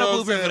might you not got know a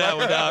what blueprint for that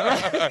one,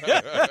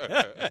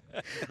 dog.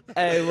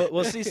 Hey,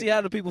 well, CC,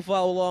 how do people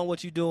follow along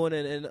what you're doing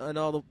and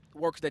all the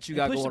works that you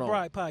got Push going the on?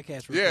 Bride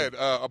podcast. Real Yeah,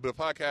 quick. the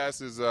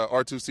podcast is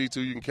R2C2.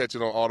 You can catch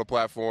it on all the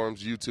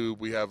platforms. YouTube.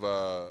 We have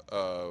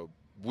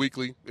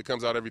weekly. It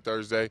comes out every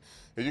Thursday,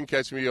 and you can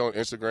catch me on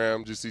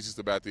Instagram. Just CC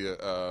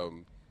Sabathia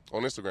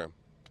on Instagram.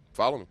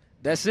 Follow me.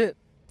 That's it.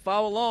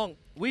 Follow along.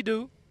 We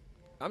do.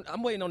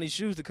 I'm waiting on these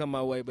shoes to come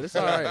my way, but it's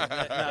all right.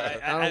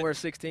 I don't wear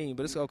 16,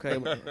 but it's okay.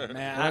 Man, When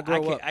I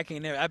grow up. I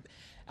can't never.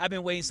 I've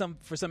been waiting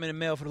for something in the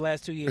mail for the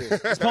last 2 years.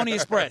 It's Pony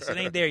Express. It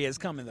ain't there yet. It's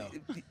coming though.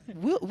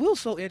 Will's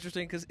so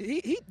interesting because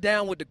he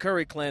down with the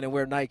Curry clan and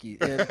wear Nike,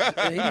 and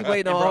he be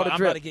waiting on Bro, all the I'm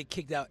drip. about to get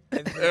kicked out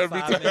every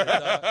 5 minutes.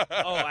 Dog.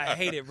 Oh, I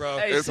hate it, bro.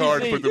 Hey, It's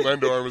hard to CC. put them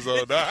Under Armours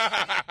on.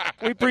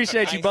 We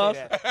appreciate I you, ain't boss.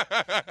 say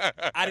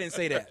that. I didn't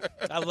say that.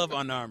 I love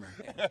Under Armour.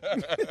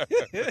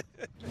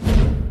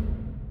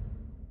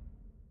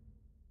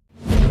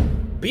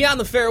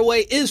 Beyond the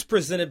Fairway is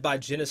presented by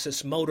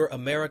Genesis Motor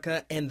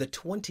America and the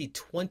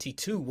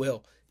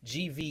 2022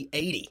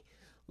 GV80.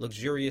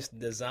 Luxurious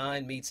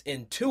design meets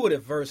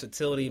intuitive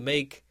versatility.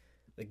 Make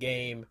the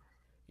game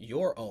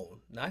your own,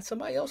 not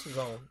somebody else's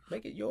own.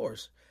 Make it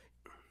yours.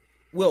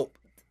 Will,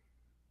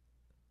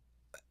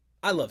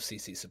 I love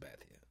CC Sabathia.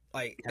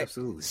 Like,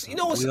 Absolutely. You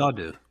know what's we all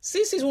do.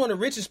 CC's one of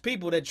the richest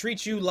people that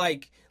treat you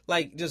like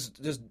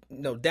just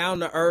down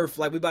to earth,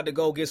 like we about to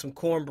go get some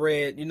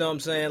cornbread, you know what I'm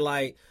saying?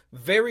 Like,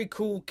 very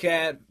cool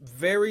cat,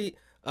 very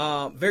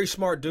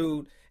smart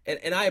dude.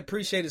 And I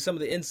appreciated some of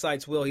the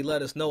insights, Will, he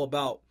let us know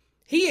about.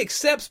 He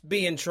accepts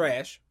being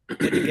trash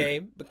in the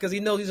game because he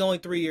knows he's only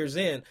 3 years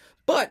in.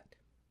 But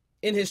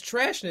in his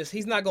trashness,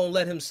 he's not going to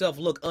let himself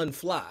look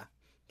unfly.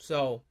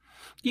 So,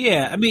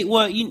 Yeah, I mean,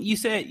 well, you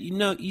said he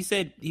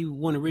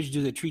one of the rich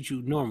dudes that treat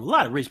you normal. A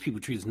lot of rich people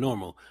treat us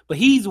normal, but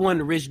he's one of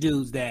the rich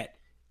dudes that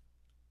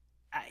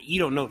you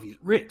don't know if he's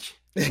rich.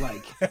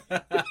 Like,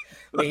 I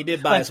mean, he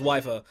did buy his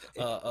wife a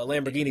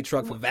Lamborghini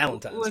truck for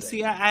Valentine's well, Day.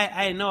 see,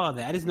 I didn't know all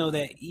that. I just know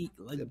that he,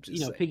 I'm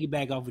just saying.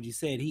 piggyback off what you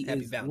said. He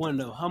Happy is Valentine's one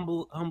of the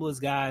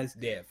humblest guys.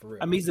 Yeah, for real.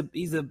 I mean,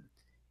 he's a.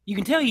 You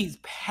can tell he's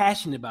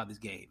passionate about this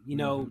game. You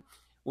know,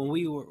 when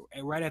we were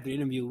right after the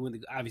interview, we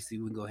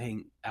would go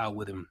hang out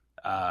with him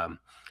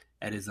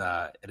at his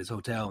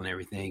hotel and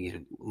everything,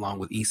 and along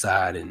with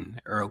Eastside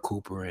and Earl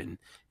Cooper and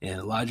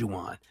Elijah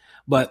Wan.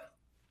 But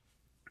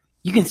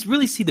you can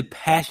really see the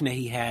passion that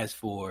he has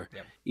for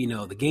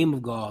the game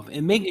of golf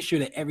and making sure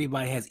that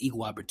everybody has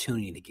equal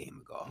opportunity in the game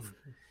of golf.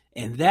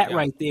 And that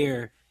right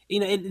there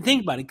and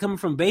think about it. Coming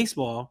from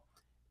baseball,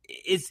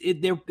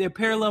 they're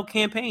parallel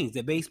campaigns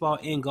that baseball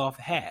and golf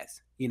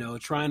has.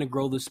 Trying to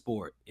grow the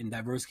sport in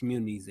diverse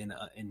communities and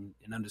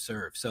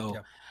underserved. So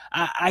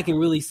I can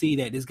really see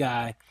that this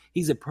guy,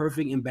 he's a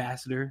perfect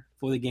ambassador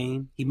for the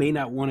game. He may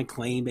not want to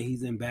claim that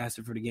he's an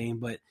ambassador for the game,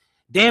 but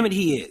damn it,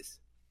 he is.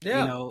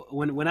 Yeah.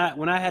 When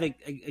I had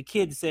a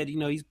kid that said,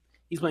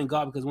 he's playing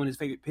golf because one of his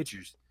favorite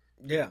pitchers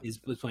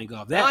was playing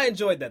golf. I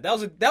enjoyed that.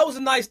 That was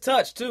a nice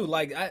touch too.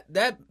 Like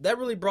that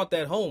really brought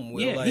that home.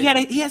 Will. Yeah,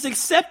 he has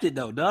accepted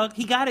though, Doug.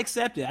 He got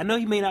accepted. I know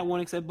he may not want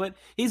to accept, but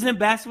he's an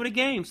ambassador for the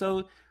game.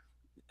 So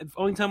the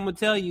only time I'm gonna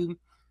tell you,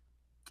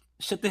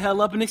 shut the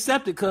hell up and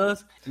accept it,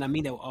 cuz. And I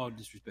mean that with all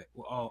disrespect.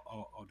 With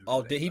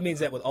all disrespect. He means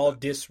that with all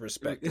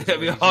disrespect.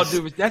 All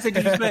due respect. That's a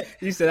disrespect.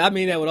 He said, I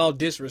mean that with all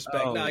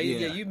disrespect. Oh,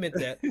 You meant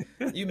that.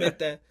 You meant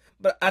that.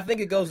 But I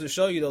think it goes to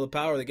show you though the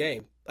power of the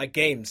game. Like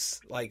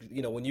games, like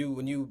when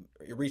you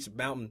reach a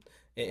mountain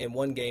in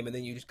one game and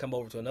then you just come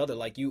over to another,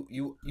 like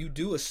you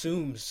do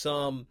assume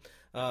some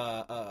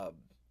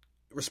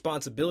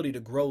responsibility to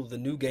grow the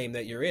new game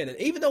that you're in. And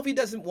even though if he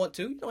doesn't want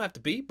to, you don't have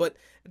to be. But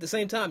at the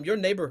same time, your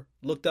neighbor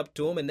looked up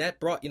to him, and that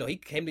brought he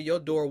came to your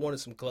door, wanted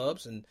some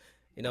clubs, and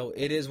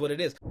it is what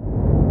it is.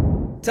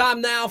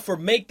 Time now for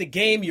Make the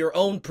Game Your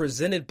Own,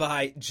 presented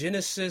by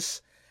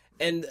Genesis.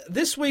 And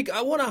this week,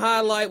 I want to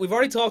highlight, we've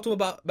already talked to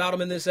him about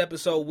him in this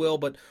episode, Will,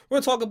 but we're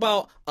going to talk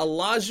about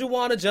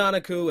Olajuwon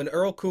Ajanaku and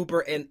Earl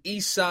Cooper and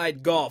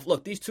Eastside Golf.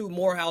 Look, these two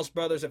Morehouse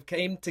brothers have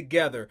came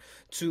together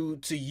to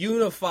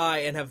unify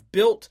and have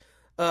built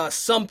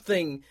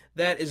something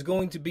that is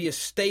going to be a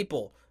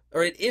staple,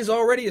 or it is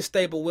already a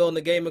staple, Will, in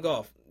the game of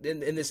golf,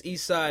 in this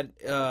Eastside,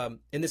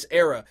 in this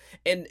era.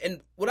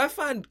 And what I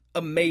find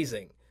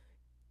amazing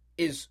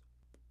is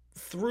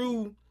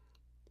through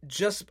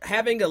just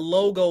having a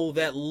logo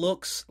that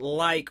looks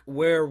like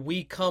where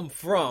we come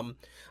from,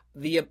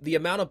 the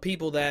amount of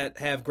people that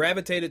have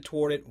gravitated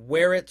toward it,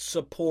 wear it,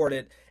 support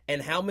it,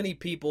 and how many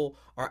people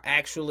are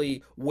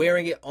actually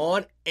wearing it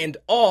on and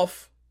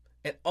off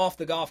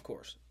the golf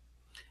course.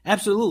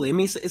 Absolutely. I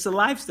mean, it's a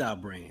lifestyle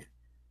brand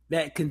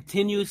that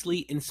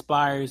continuously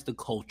inspires the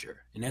culture,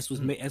 and that's what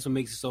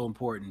makes it so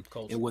important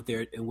in what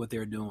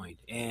they're doing.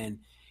 And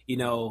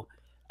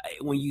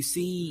when you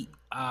see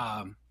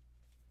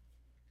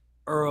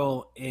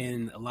Earl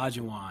and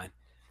Olajuwon,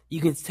 you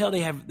can tell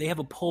they have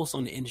a pulse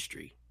on the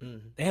industry.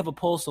 Mm-hmm. They have a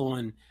pulse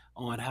on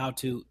how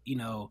to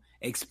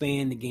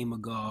expand the game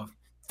of golf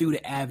through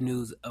the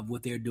avenues of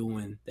what they're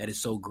doing that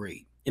is so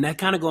great. And that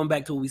kind of going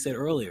back to what we said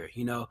earlier,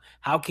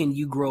 how can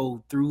you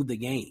grow through the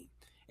game?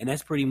 And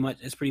that's pretty much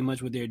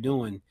what they're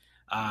doing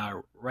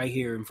right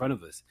here in front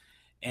of us.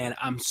 And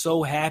I'm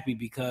so happy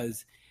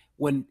because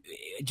when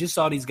I just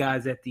saw these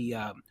guys at the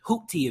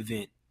Hoop Tea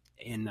event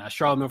in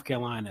Charlotte, North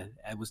Carolina,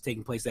 that was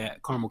taking place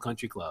at Carmel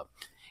Country Club.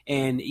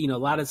 And, a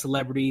lot of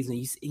celebrities, and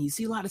you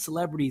see a lot of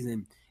celebrities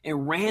and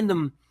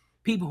random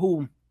people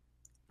who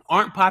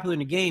aren't popular in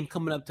the game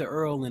coming up to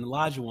Earl and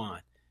Olajuwon.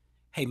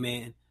 Hey,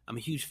 man, I'm a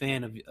huge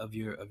fan of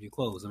your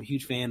clothes. I'm a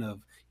huge fan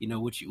of,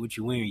 what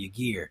you're wearing, your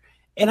gear.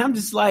 And I'm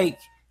just like,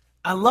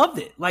 I loved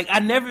it. Like, I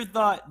never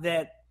thought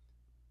that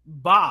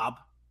Bob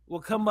will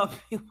come up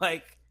and be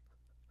like,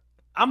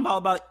 I'm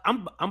about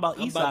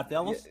Eastside,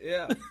 fellas.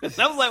 Yeah.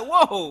 I was like,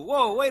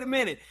 whoa, wait a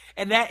minute.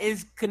 And that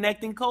is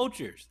connecting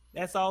cultures.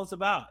 That's all it's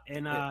about.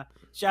 And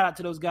shout out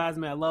to those guys,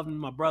 man. I love them,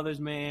 my brothers,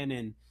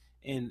 man.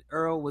 And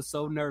Earl was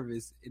so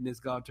nervous in this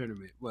golf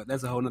tournament. Well,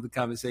 that's a whole nother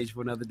conversation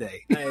for another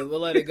day. Hey, we'll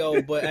let it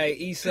go. But, hey,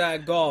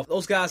 Eastside Golf,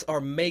 those guys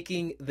are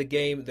making the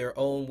game their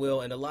own, Will.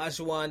 And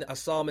Olajuwon, I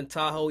saw him in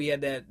Tahoe. He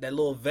had that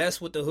little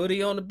vest with the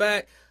hoodie on the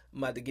back.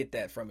 I'm about to get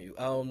that from you.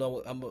 I don't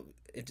know.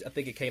 I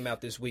think it came out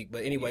this week.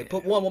 But anyway,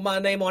 Put one with my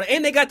name on it.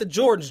 And they got the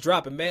Jordans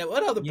dropping, man.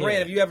 What other brand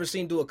have you ever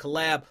seen do a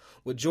collab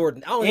with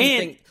Jordan? I don't even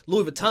think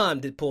Louis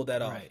Vuitton did pull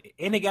that off. Right.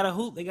 And they got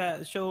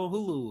a show on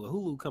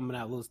Hulu coming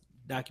out, a little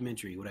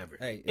documentary, whatever.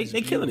 Hey,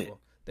 they killing it.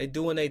 They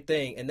doing their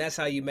thing, and that's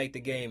how you make the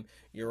game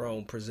your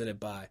own, presented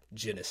by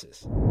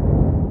Genesis.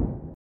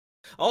 I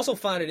also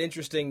find it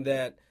interesting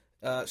that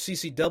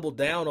CC doubled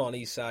down on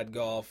Eastside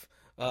Golf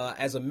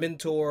as a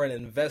mentor and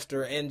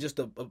investor and just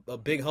a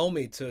big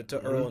homie to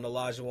Earl and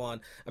Olajuwon.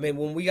 I mean,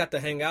 when we got to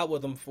hang out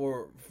with them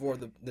for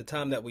the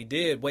time that we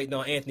did, waiting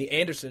on Anthony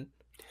Anderson,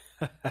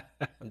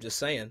 I'm just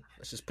saying,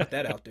 let's just put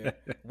that out there,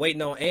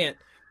 waiting on Ant,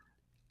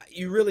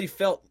 you really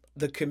felt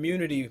the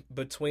community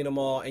between them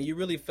all, and you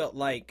really felt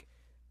like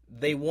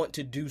they want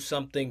to do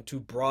something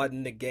to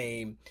broaden the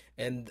game,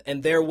 and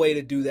their way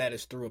to do that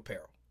is through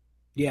apparel.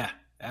 Yeah,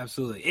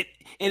 absolutely.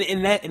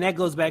 And that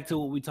goes back to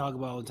what we talk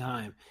about all the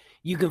time.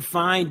 You can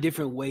find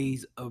different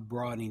ways of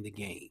broadening the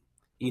game,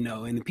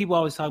 and people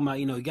always talk about,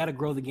 you got to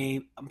grow the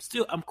game.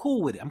 I'm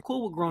cool with it. I'm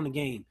cool with growing the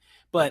game,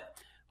 but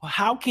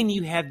how can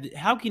you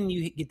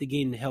get the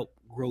game to help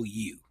grow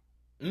you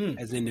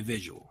as an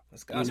individual?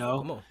 That's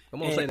gospel.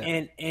 Come on, say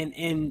that.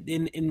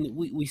 And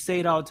we say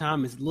it all the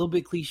time. It's a little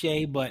bit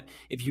cliche, but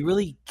if you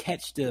really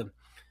catch the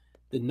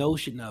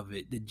notion of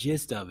it, the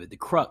gist of it, the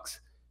crux,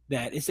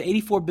 that it's an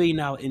 $84 billion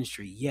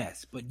industry,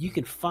 yes, but you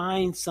can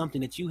find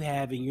something that you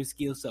have in your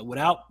skill set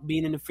without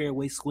being in the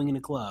fairway swinging the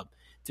club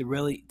to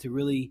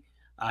really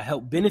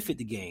help benefit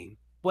the game.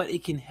 But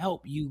it can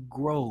help you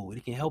grow.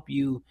 It can help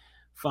you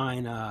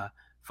find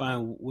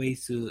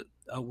ways to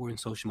upward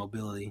social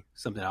mobility.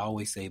 Something I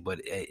always say,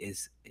 but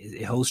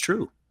it holds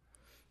true.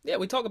 Yeah,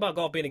 we talk about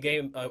golf being a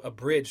game, a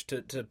bridge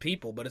to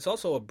people, but it's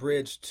also a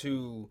bridge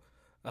to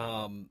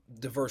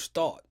diverse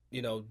thought.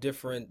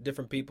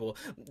 Different people.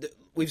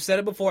 We've said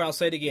it before. I'll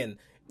say it again.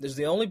 This is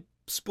the only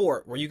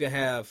sport where you can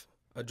have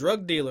a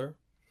drug dealer,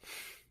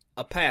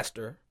 a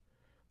pastor,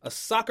 a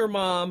soccer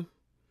mom,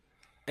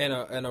 and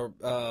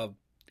a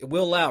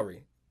Will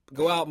Lowry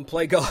go out and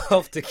play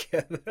golf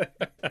together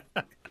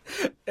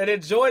and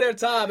enjoy their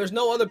time. There's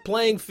no other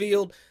playing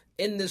field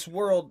in this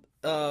world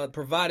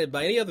provided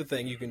by any other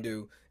thing you can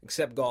do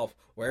except golf,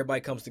 where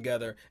everybody comes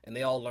together and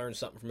they all learn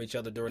something from each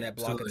other during that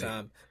block of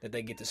time that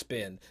they get to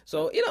spend.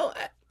 So,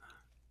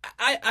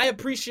 I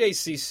appreciate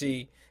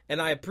CC,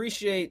 and I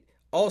appreciate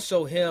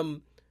also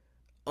him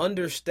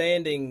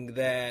understanding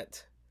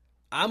that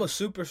I'm a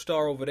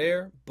superstar over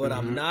there, but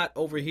I'm not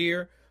over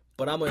here.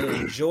 But I'm going to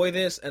enjoy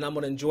this, and I'm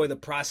going to enjoy the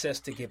process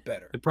to get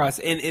better. The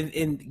process,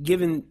 and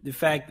given the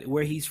fact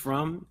where he's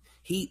from,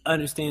 he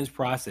understands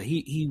process.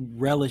 He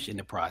relish in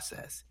the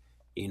process,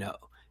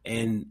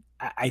 And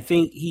I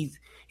think he's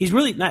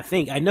really not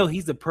think. I know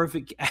he's the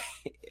perfect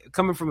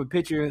coming from a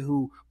pitcher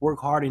who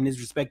worked hard in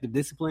his respective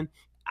discipline.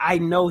 I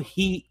know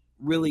he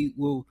really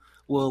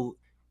will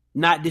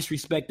not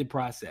disrespect the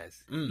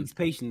process. He's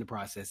patient in the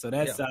process. So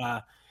that's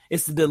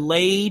it's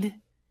delayed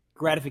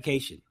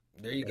gratification.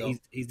 There you go.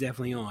 He's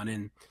definitely on,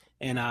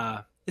 and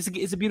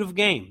it's a beautiful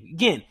game.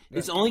 Again,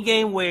 it's the only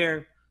game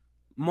where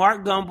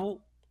Mark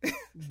Gumbel,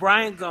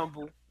 Brian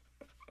Gumbel,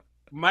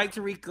 Mike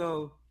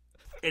Tirico,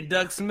 and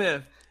Doug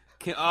Smith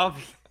can all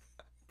be.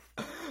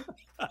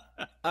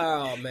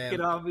 Oh man!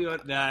 Can all be on.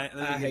 Nah,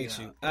 I hate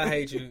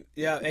you.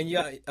 Yeah,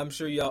 and I'm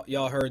sure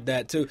y'all heard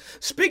that too.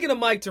 Speaking of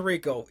Mike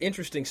Tirico,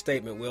 interesting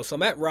statement, Will. So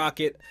I'm at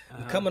Rocket.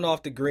 I'm coming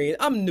off the green.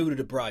 I'm new to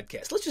the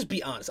broadcast. Let's just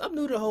be honest. I'm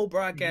new to the whole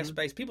broadcast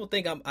space. People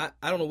think I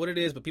don't know what it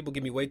is, but people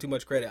give me way too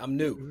much credit. I'm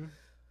new.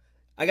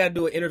 I got to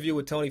do an interview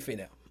with Tony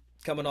Finau.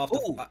 Coming off,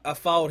 I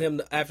followed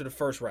him after the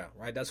first round.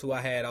 Right, that's who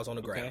I had. I was on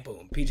the ground.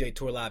 Boom. PGA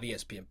Tour Live,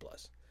 ESPN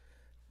Plus.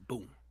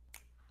 Boom.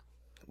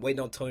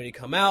 Waiting on Tony to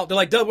come out. They're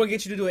like, Doug, we're going to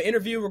get you to do an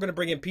interview. We're going to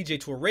bring in PGA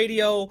Tour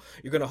Radio.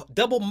 You're going to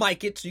double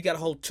mic it. So you got to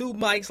hold two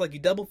mics like you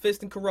double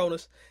fist in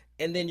Coronas.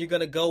 And then you're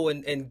going to go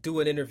and do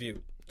an interview.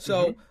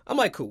 So I'm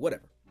like, cool,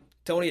 whatever.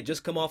 Tony had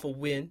just come off a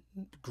win.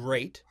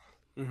 Great.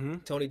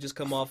 Tony just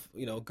come off,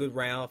 good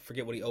round.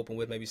 Forget what he opened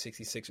with, maybe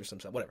 66 or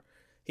something. Whatever.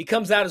 He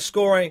comes out of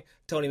scoring.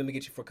 Tony, let me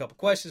get you for a couple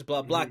questions.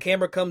 Blah, blah.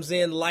 Camera comes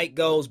in. Light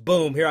goes.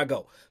 Boom. Here I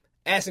go.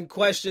 Asking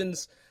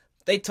questions.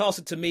 They toss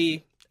it to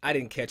me. I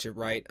didn't catch it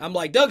right. I'm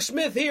like, Doug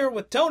Smith here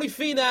with Tony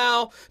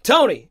Finau.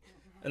 Tony.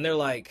 And they're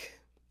like,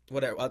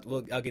 whatever.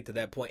 I'll get to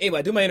that point. Anyway,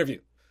 I do my interview.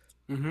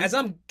 As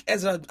I'm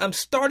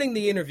starting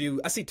the interview,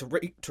 I see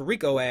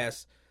Tirico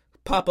ass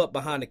pop up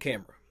behind the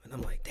camera. And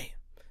I'm like, damn,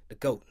 the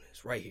GOAT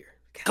is right here.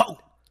 GOAT.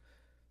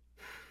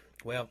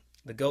 Well,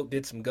 the GOAT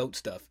did some GOAT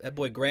stuff. That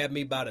boy grabbed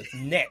me by the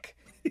neck,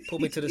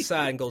 pulled me to the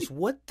side, and goes,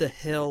 what the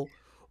hell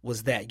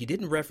was that? You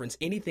didn't reference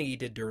anything he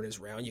did during his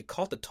round. You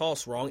caught the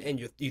toss wrong, and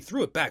you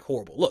threw it back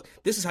horrible. Look,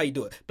 this is how you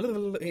do it. Blah, blah,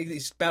 blah, blah. He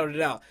spouted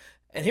it out.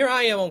 And here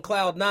I am on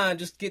cloud 9,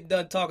 just getting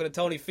done talking to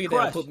Tony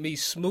Finau and put me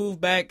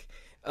smooth back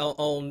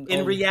on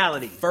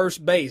reality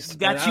first base.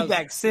 Got you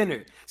back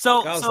centered.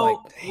 So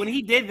when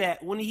he did that,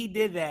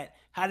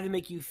 how did it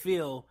make you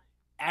feel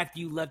after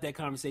you left that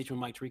conversation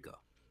with Mike Tirico?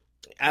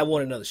 I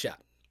want another shot.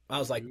 I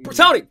was like,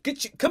 Tony,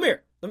 come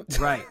here.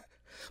 Right.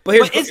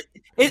 But here's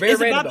it's very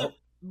random about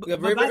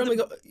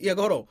though.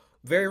 Hold on.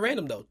 Very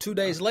random though. 2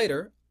 days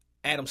later,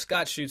 Adam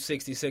Scott shoots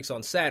 66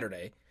 on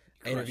Saturday.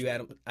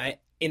 I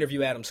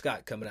interview Adam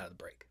Scott coming out of the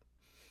break.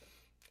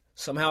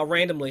 Somehow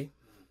randomly,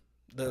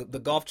 the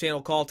Golf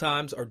Channel call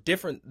times are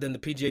different than the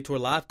PGA Tour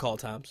Live call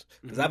times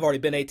because I've already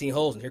been 18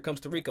 holes, and here comes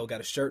Tirico,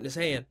 got a shirt in his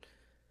hand.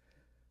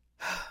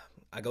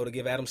 I go to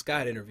give Adam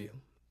Scott an interview.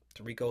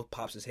 Tirico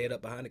pops his head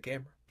up behind the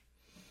camera.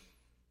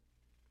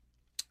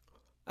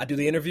 I do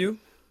the interview,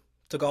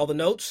 took all the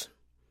notes.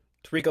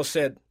 Tirico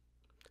said,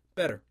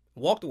 better,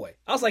 walked away.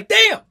 I was like,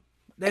 damn,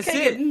 that's I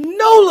can't it. get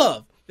no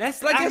love.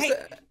 That's like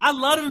I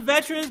love them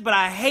veterans, but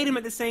I hate them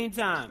at the same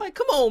time. Like,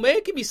 come on,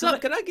 man, give me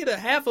something. Can I get a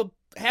half a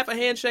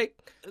handshake?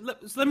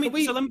 Let me tell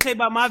you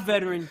about my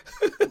veteran.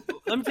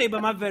 Let me tell you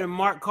about my veteran,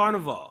 Mark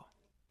Carnival.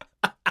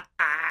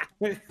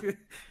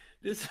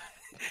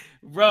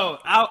 Bro,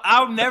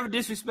 I'll never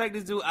disrespect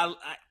this dude.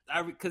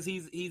 I because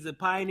he's a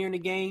pioneer in the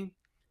game.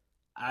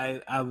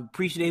 I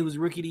appreciate he was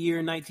Rookie of the Year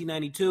in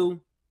 1992.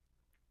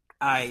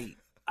 I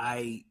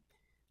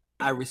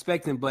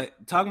respect him,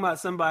 but talking about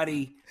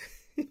somebody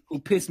who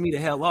pissed me the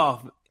hell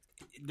off,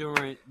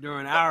 during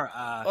our.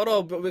 Hold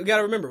on, but we got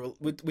to remember,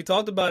 we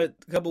talked about it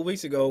a couple of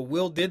weeks ago.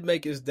 Will did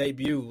make his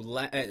debut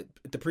at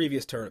the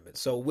previous tournament,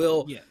 so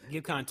Will. Yeah,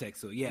 give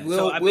context. So yeah,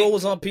 Will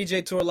was on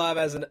PGA Tour Live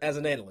as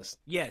an analyst.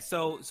 Yeah,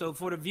 so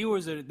for the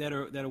viewers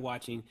that are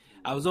watching,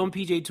 I was on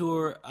PGA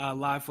Tour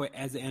Live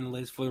as an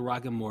analyst for the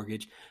Rocket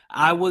Mortgage.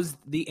 I was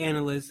the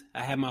analyst.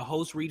 I had my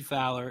host Reed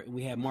Fowler, and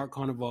we had Mark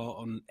Carnival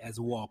on as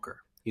a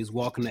walker. He was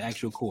walking the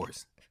actual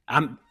course.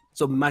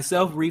 So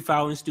myself, Reed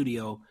Fowler in the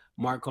studio,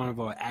 Mark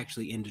Carnival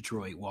actually in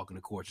Detroit, walking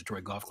the course,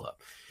 Detroit Golf Club.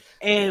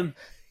 And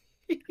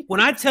when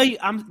I tell you,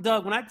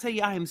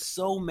 I am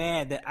so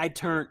mad that I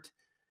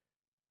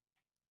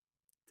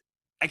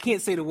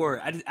can't say the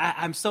word.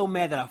 I'm so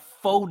mad that I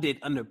folded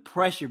under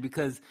pressure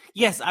because,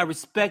 yes, I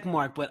respect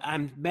Mark, but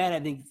I'm mad I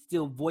didn't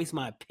still voice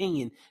my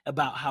opinion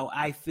about how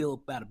I feel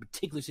about a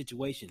particular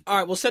situation. All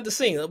right, we'll set the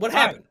scene. What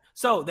happened?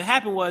 So the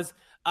happened was,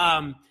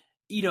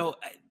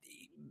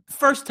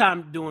 first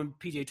time doing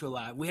PGA Tour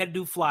Live, we had to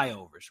do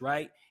flyovers,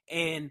 right?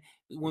 And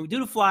when we do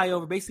the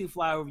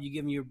flyover, you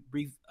give them your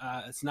brief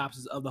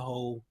synopsis of the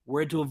hole,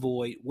 where to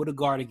avoid, what to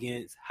guard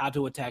against, how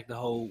to attack the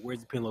hole, where's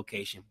the pin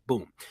location,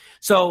 boom.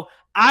 So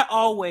I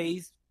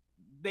always,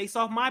 based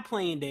off my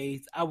playing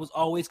days, I was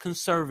always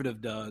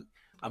conservative, Doug.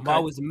 I'm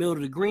always the middle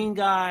of the green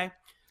guy.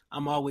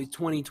 I'm always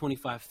 20,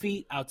 25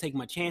 feet. I'll take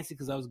my chances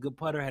because I was a good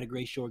putter, had a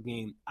great short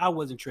game. I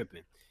wasn't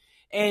tripping.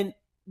 And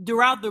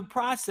throughout the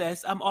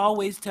process, I'm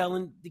always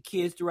telling the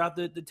kids throughout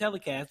the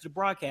telecast, the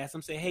broadcast,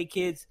 I'm saying, hey,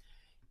 kids,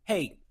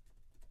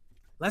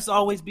 let's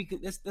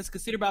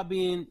consider about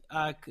being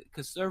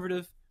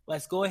conservative.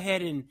 Let's go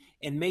ahead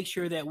and make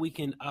sure that we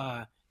can,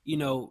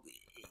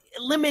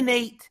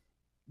 eliminate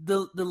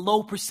the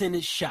low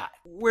percentage shot.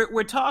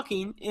 We're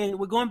talking and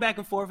we're going back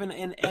and forth.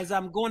 And as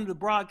I'm going to the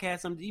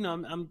broadcast,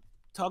 I'm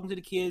talking to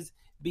the kids,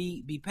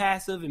 be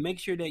passive and make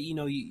sure that,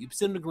 you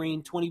sit on the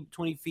green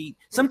 20 feet.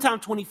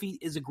 Sometimes 20 feet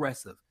is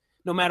aggressive,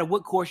 no matter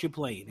what course you're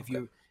playing. If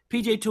you're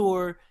PGA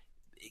Tour,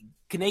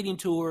 Canadian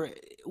Tour,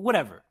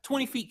 whatever,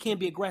 20 feet can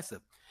be aggressive.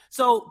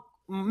 So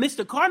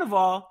Mr.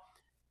 Carnival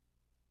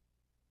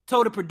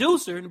told the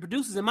producer, and the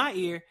producer's in my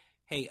ear,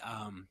 hey,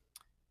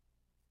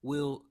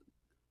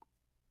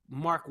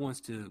 Mark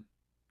wants to,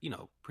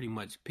 pretty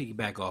much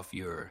piggyback off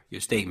your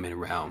statement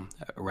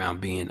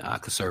around being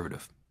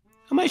conservative.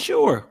 I'm like,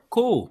 sure,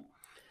 cool.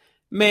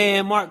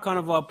 Man, Mark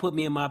Carnival put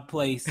me in my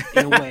place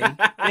in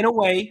a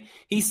way.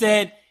 He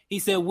said,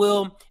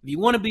 Will, if you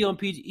want to be on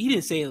PGA, he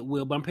didn't say it,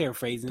 Will, but I'm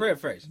paraphrasing.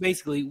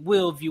 Basically,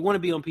 Will, if you want to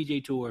be on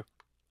PGA Tour,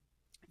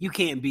 you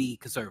can't be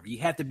conservative. You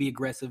have to be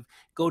aggressive.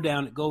 Go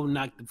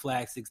knock the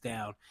flag six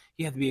down.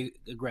 You have to be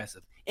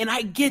aggressive. And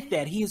I get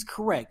that. He is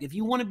correct. If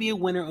you want to be a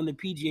winner on the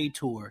PGA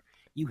Tour,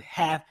 you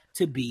have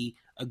to be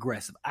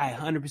aggressive. I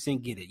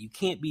 100% get it. You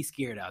can't be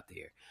scared out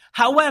there.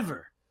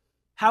 However,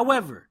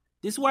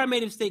 this is where I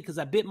made a mistake because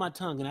I bit my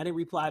tongue and I didn't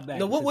reply back.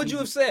 No, what would you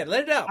have said?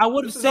 Let it out. I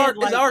would have said,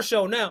 it's our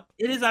show now.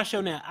 It is our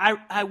show now.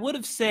 I would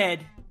have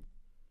said,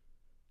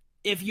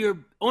 if you're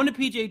on the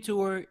PGA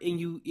Tour and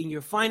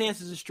your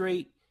finances are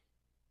straight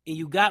and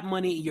you got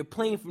money and you're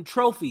playing from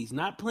trophies,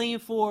 not playing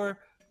for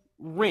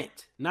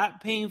rent,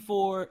 not playing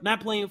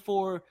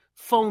for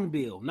phone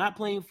bill, not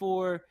playing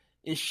for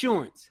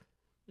insurance.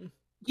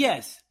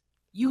 Yes,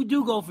 you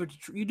do go for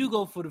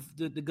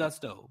the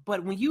gusto.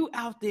 But when you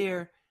out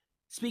there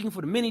speaking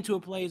for the mini tour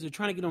players or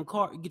trying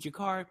to get your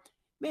card,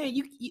 man,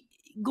 you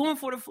going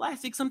for the flag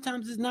stick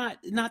sometimes is not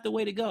the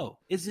way to go.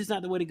 It's just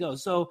not the way to go.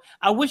 So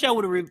I wish I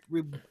would have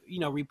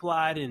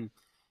replied and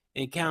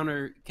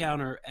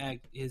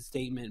counteract his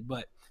statement,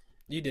 but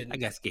you didn't. I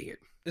got scared.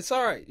 It's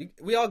all right.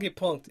 We all get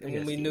punked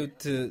when we new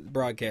to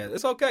broadcast.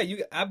 It's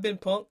okay. I've been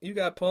punked. You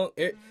got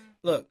punked.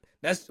 Look,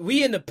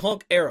 we in the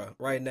punk era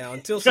right now.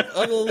 Until some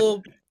other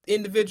little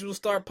individuals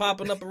start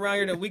popping up around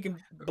here that we can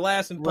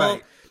blast and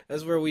punk. Right.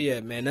 That's where we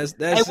at, man. That's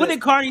hey, what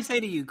did Carney say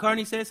to you?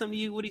 Carney said something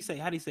to you. What did he say?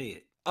 How did he say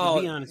it?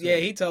 Be honest. Yeah,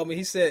 he told me.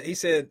 He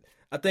said,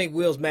 I think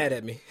Will's mad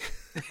at me.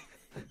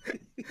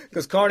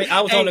 Because Carney,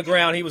 I was on the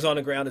ground, he was on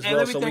the ground as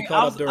well, so we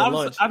caught up during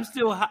lunch. I'm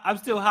still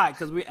hot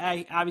because we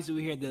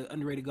here at the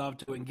Underrated Golf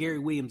Tour, and Gary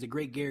Williams, the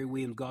great Gary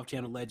Williams, Golf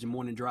Channel legend,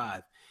 Morning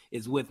Drive,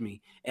 is with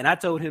me, and I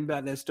told him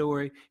about that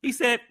story. He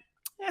said,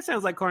 "That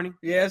sounds like Carney."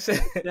 Yeah,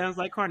 sounds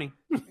like Carney.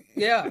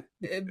 Yeah,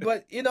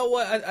 but you know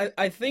what?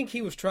 I think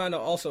he was trying to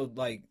also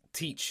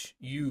teach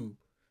you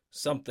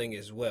something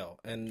as well,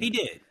 and he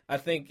did. I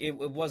think it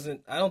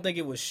wasn't. I don't think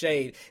it was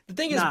shade. The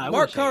thing is,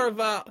 Mark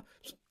Carnival.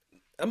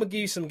 I'm going to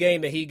give you some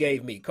game that he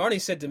gave me. Carney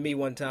said to me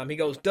one time, he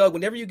goes, Doug,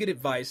 whenever you get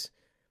advice,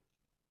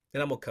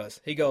 and I'm going to cuss,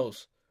 he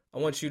goes,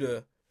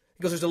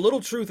 there's a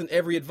little truth in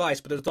every advice,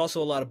 but there's also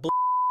a lot of bull.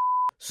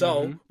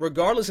 So,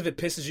 regardless if it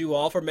pisses you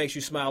off or makes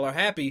you smile or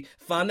happy,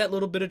 find that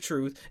little bit of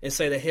truth and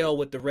say the hell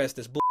with the rest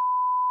is bull.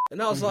 And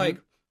I was like,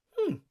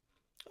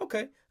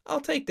 okay,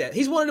 I'll take that.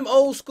 He's one of them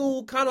old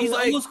school,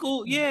 old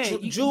school, yeah.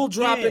 Jewel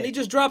dropping. Yeah. He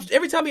just drops,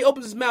 every time he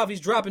opens his mouth, he's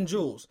dropping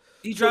jewels.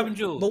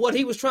 But what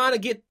he was trying to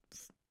get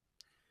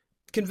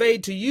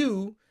conveyed to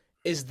you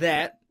is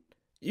that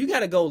you got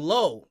to go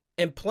low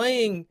and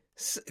playing.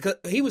 Cause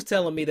he was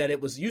telling me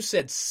that you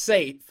said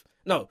safe.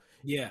 No,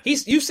 Yeah.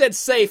 You said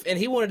safe, and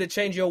he wanted to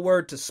change your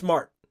word to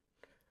smart.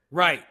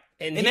 Right.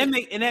 And that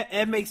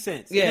makes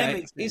sense. Yeah, that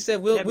makes sense. He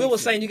said Will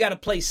was saying you got to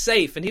play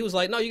safe, and he was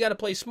like, no, you got to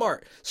play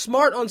smart.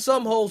 Smart on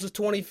some holes is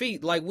 20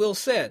 feet, like Will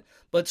said,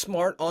 but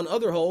smart on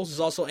other holes is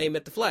also aim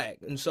at the flag.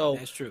 And so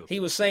that's true. He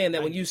was saying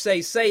that when you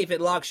say safe,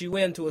 it locks you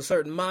into a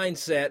certain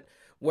mindset,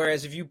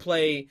 whereas if you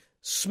play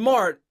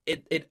smart,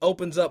 it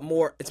opens up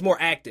more. It's more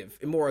active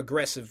and more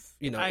aggressive.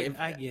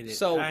 I get it.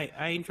 So I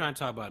ain't trying to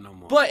talk about it no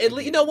more. But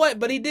you know what?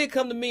 But he did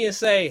come to me and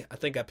say, I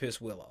think I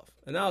pissed Will off.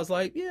 And I was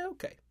like, yeah,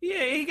 okay.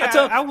 Yeah, you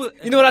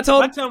know what I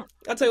told him?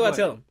 I'll tell you what I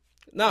tell him.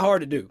 Not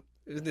hard to do.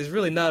 It's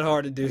really not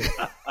hard to do.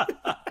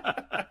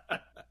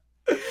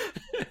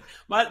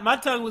 my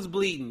tongue was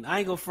bleeding. I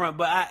ain't gonna front,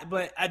 but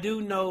I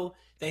do know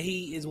that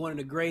he is one of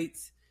the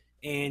greats,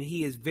 and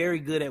he is very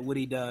good at what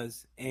he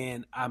does.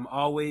 And I'm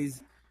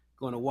always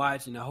going to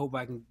watch, and I hope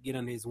I can get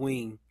under his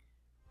wing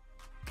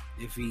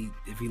if he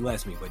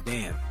lets me. But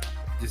damn,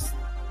 just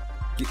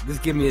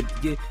give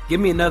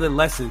me another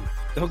lesson.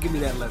 Don't give me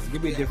that lesson.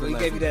 Give me a different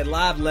lesson. We gave you that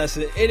live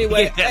lesson.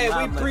 Anyway,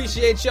 we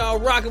appreciate y'all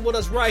rocking with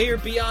us right here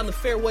Beyond the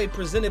Fairway,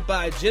 presented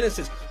by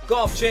Genesis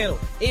Golf Channel,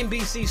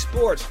 NBC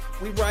Sports.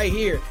 We right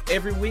here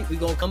every week. We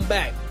gonna come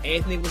back.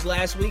 Anthony was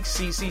last week.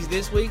 CC's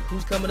this week.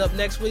 Who's coming up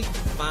next week?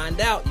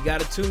 Find out. You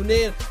got to tune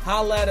in.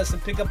 Holla at us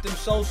and pick up them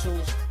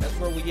socials. That's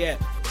where we at.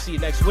 See you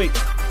next week.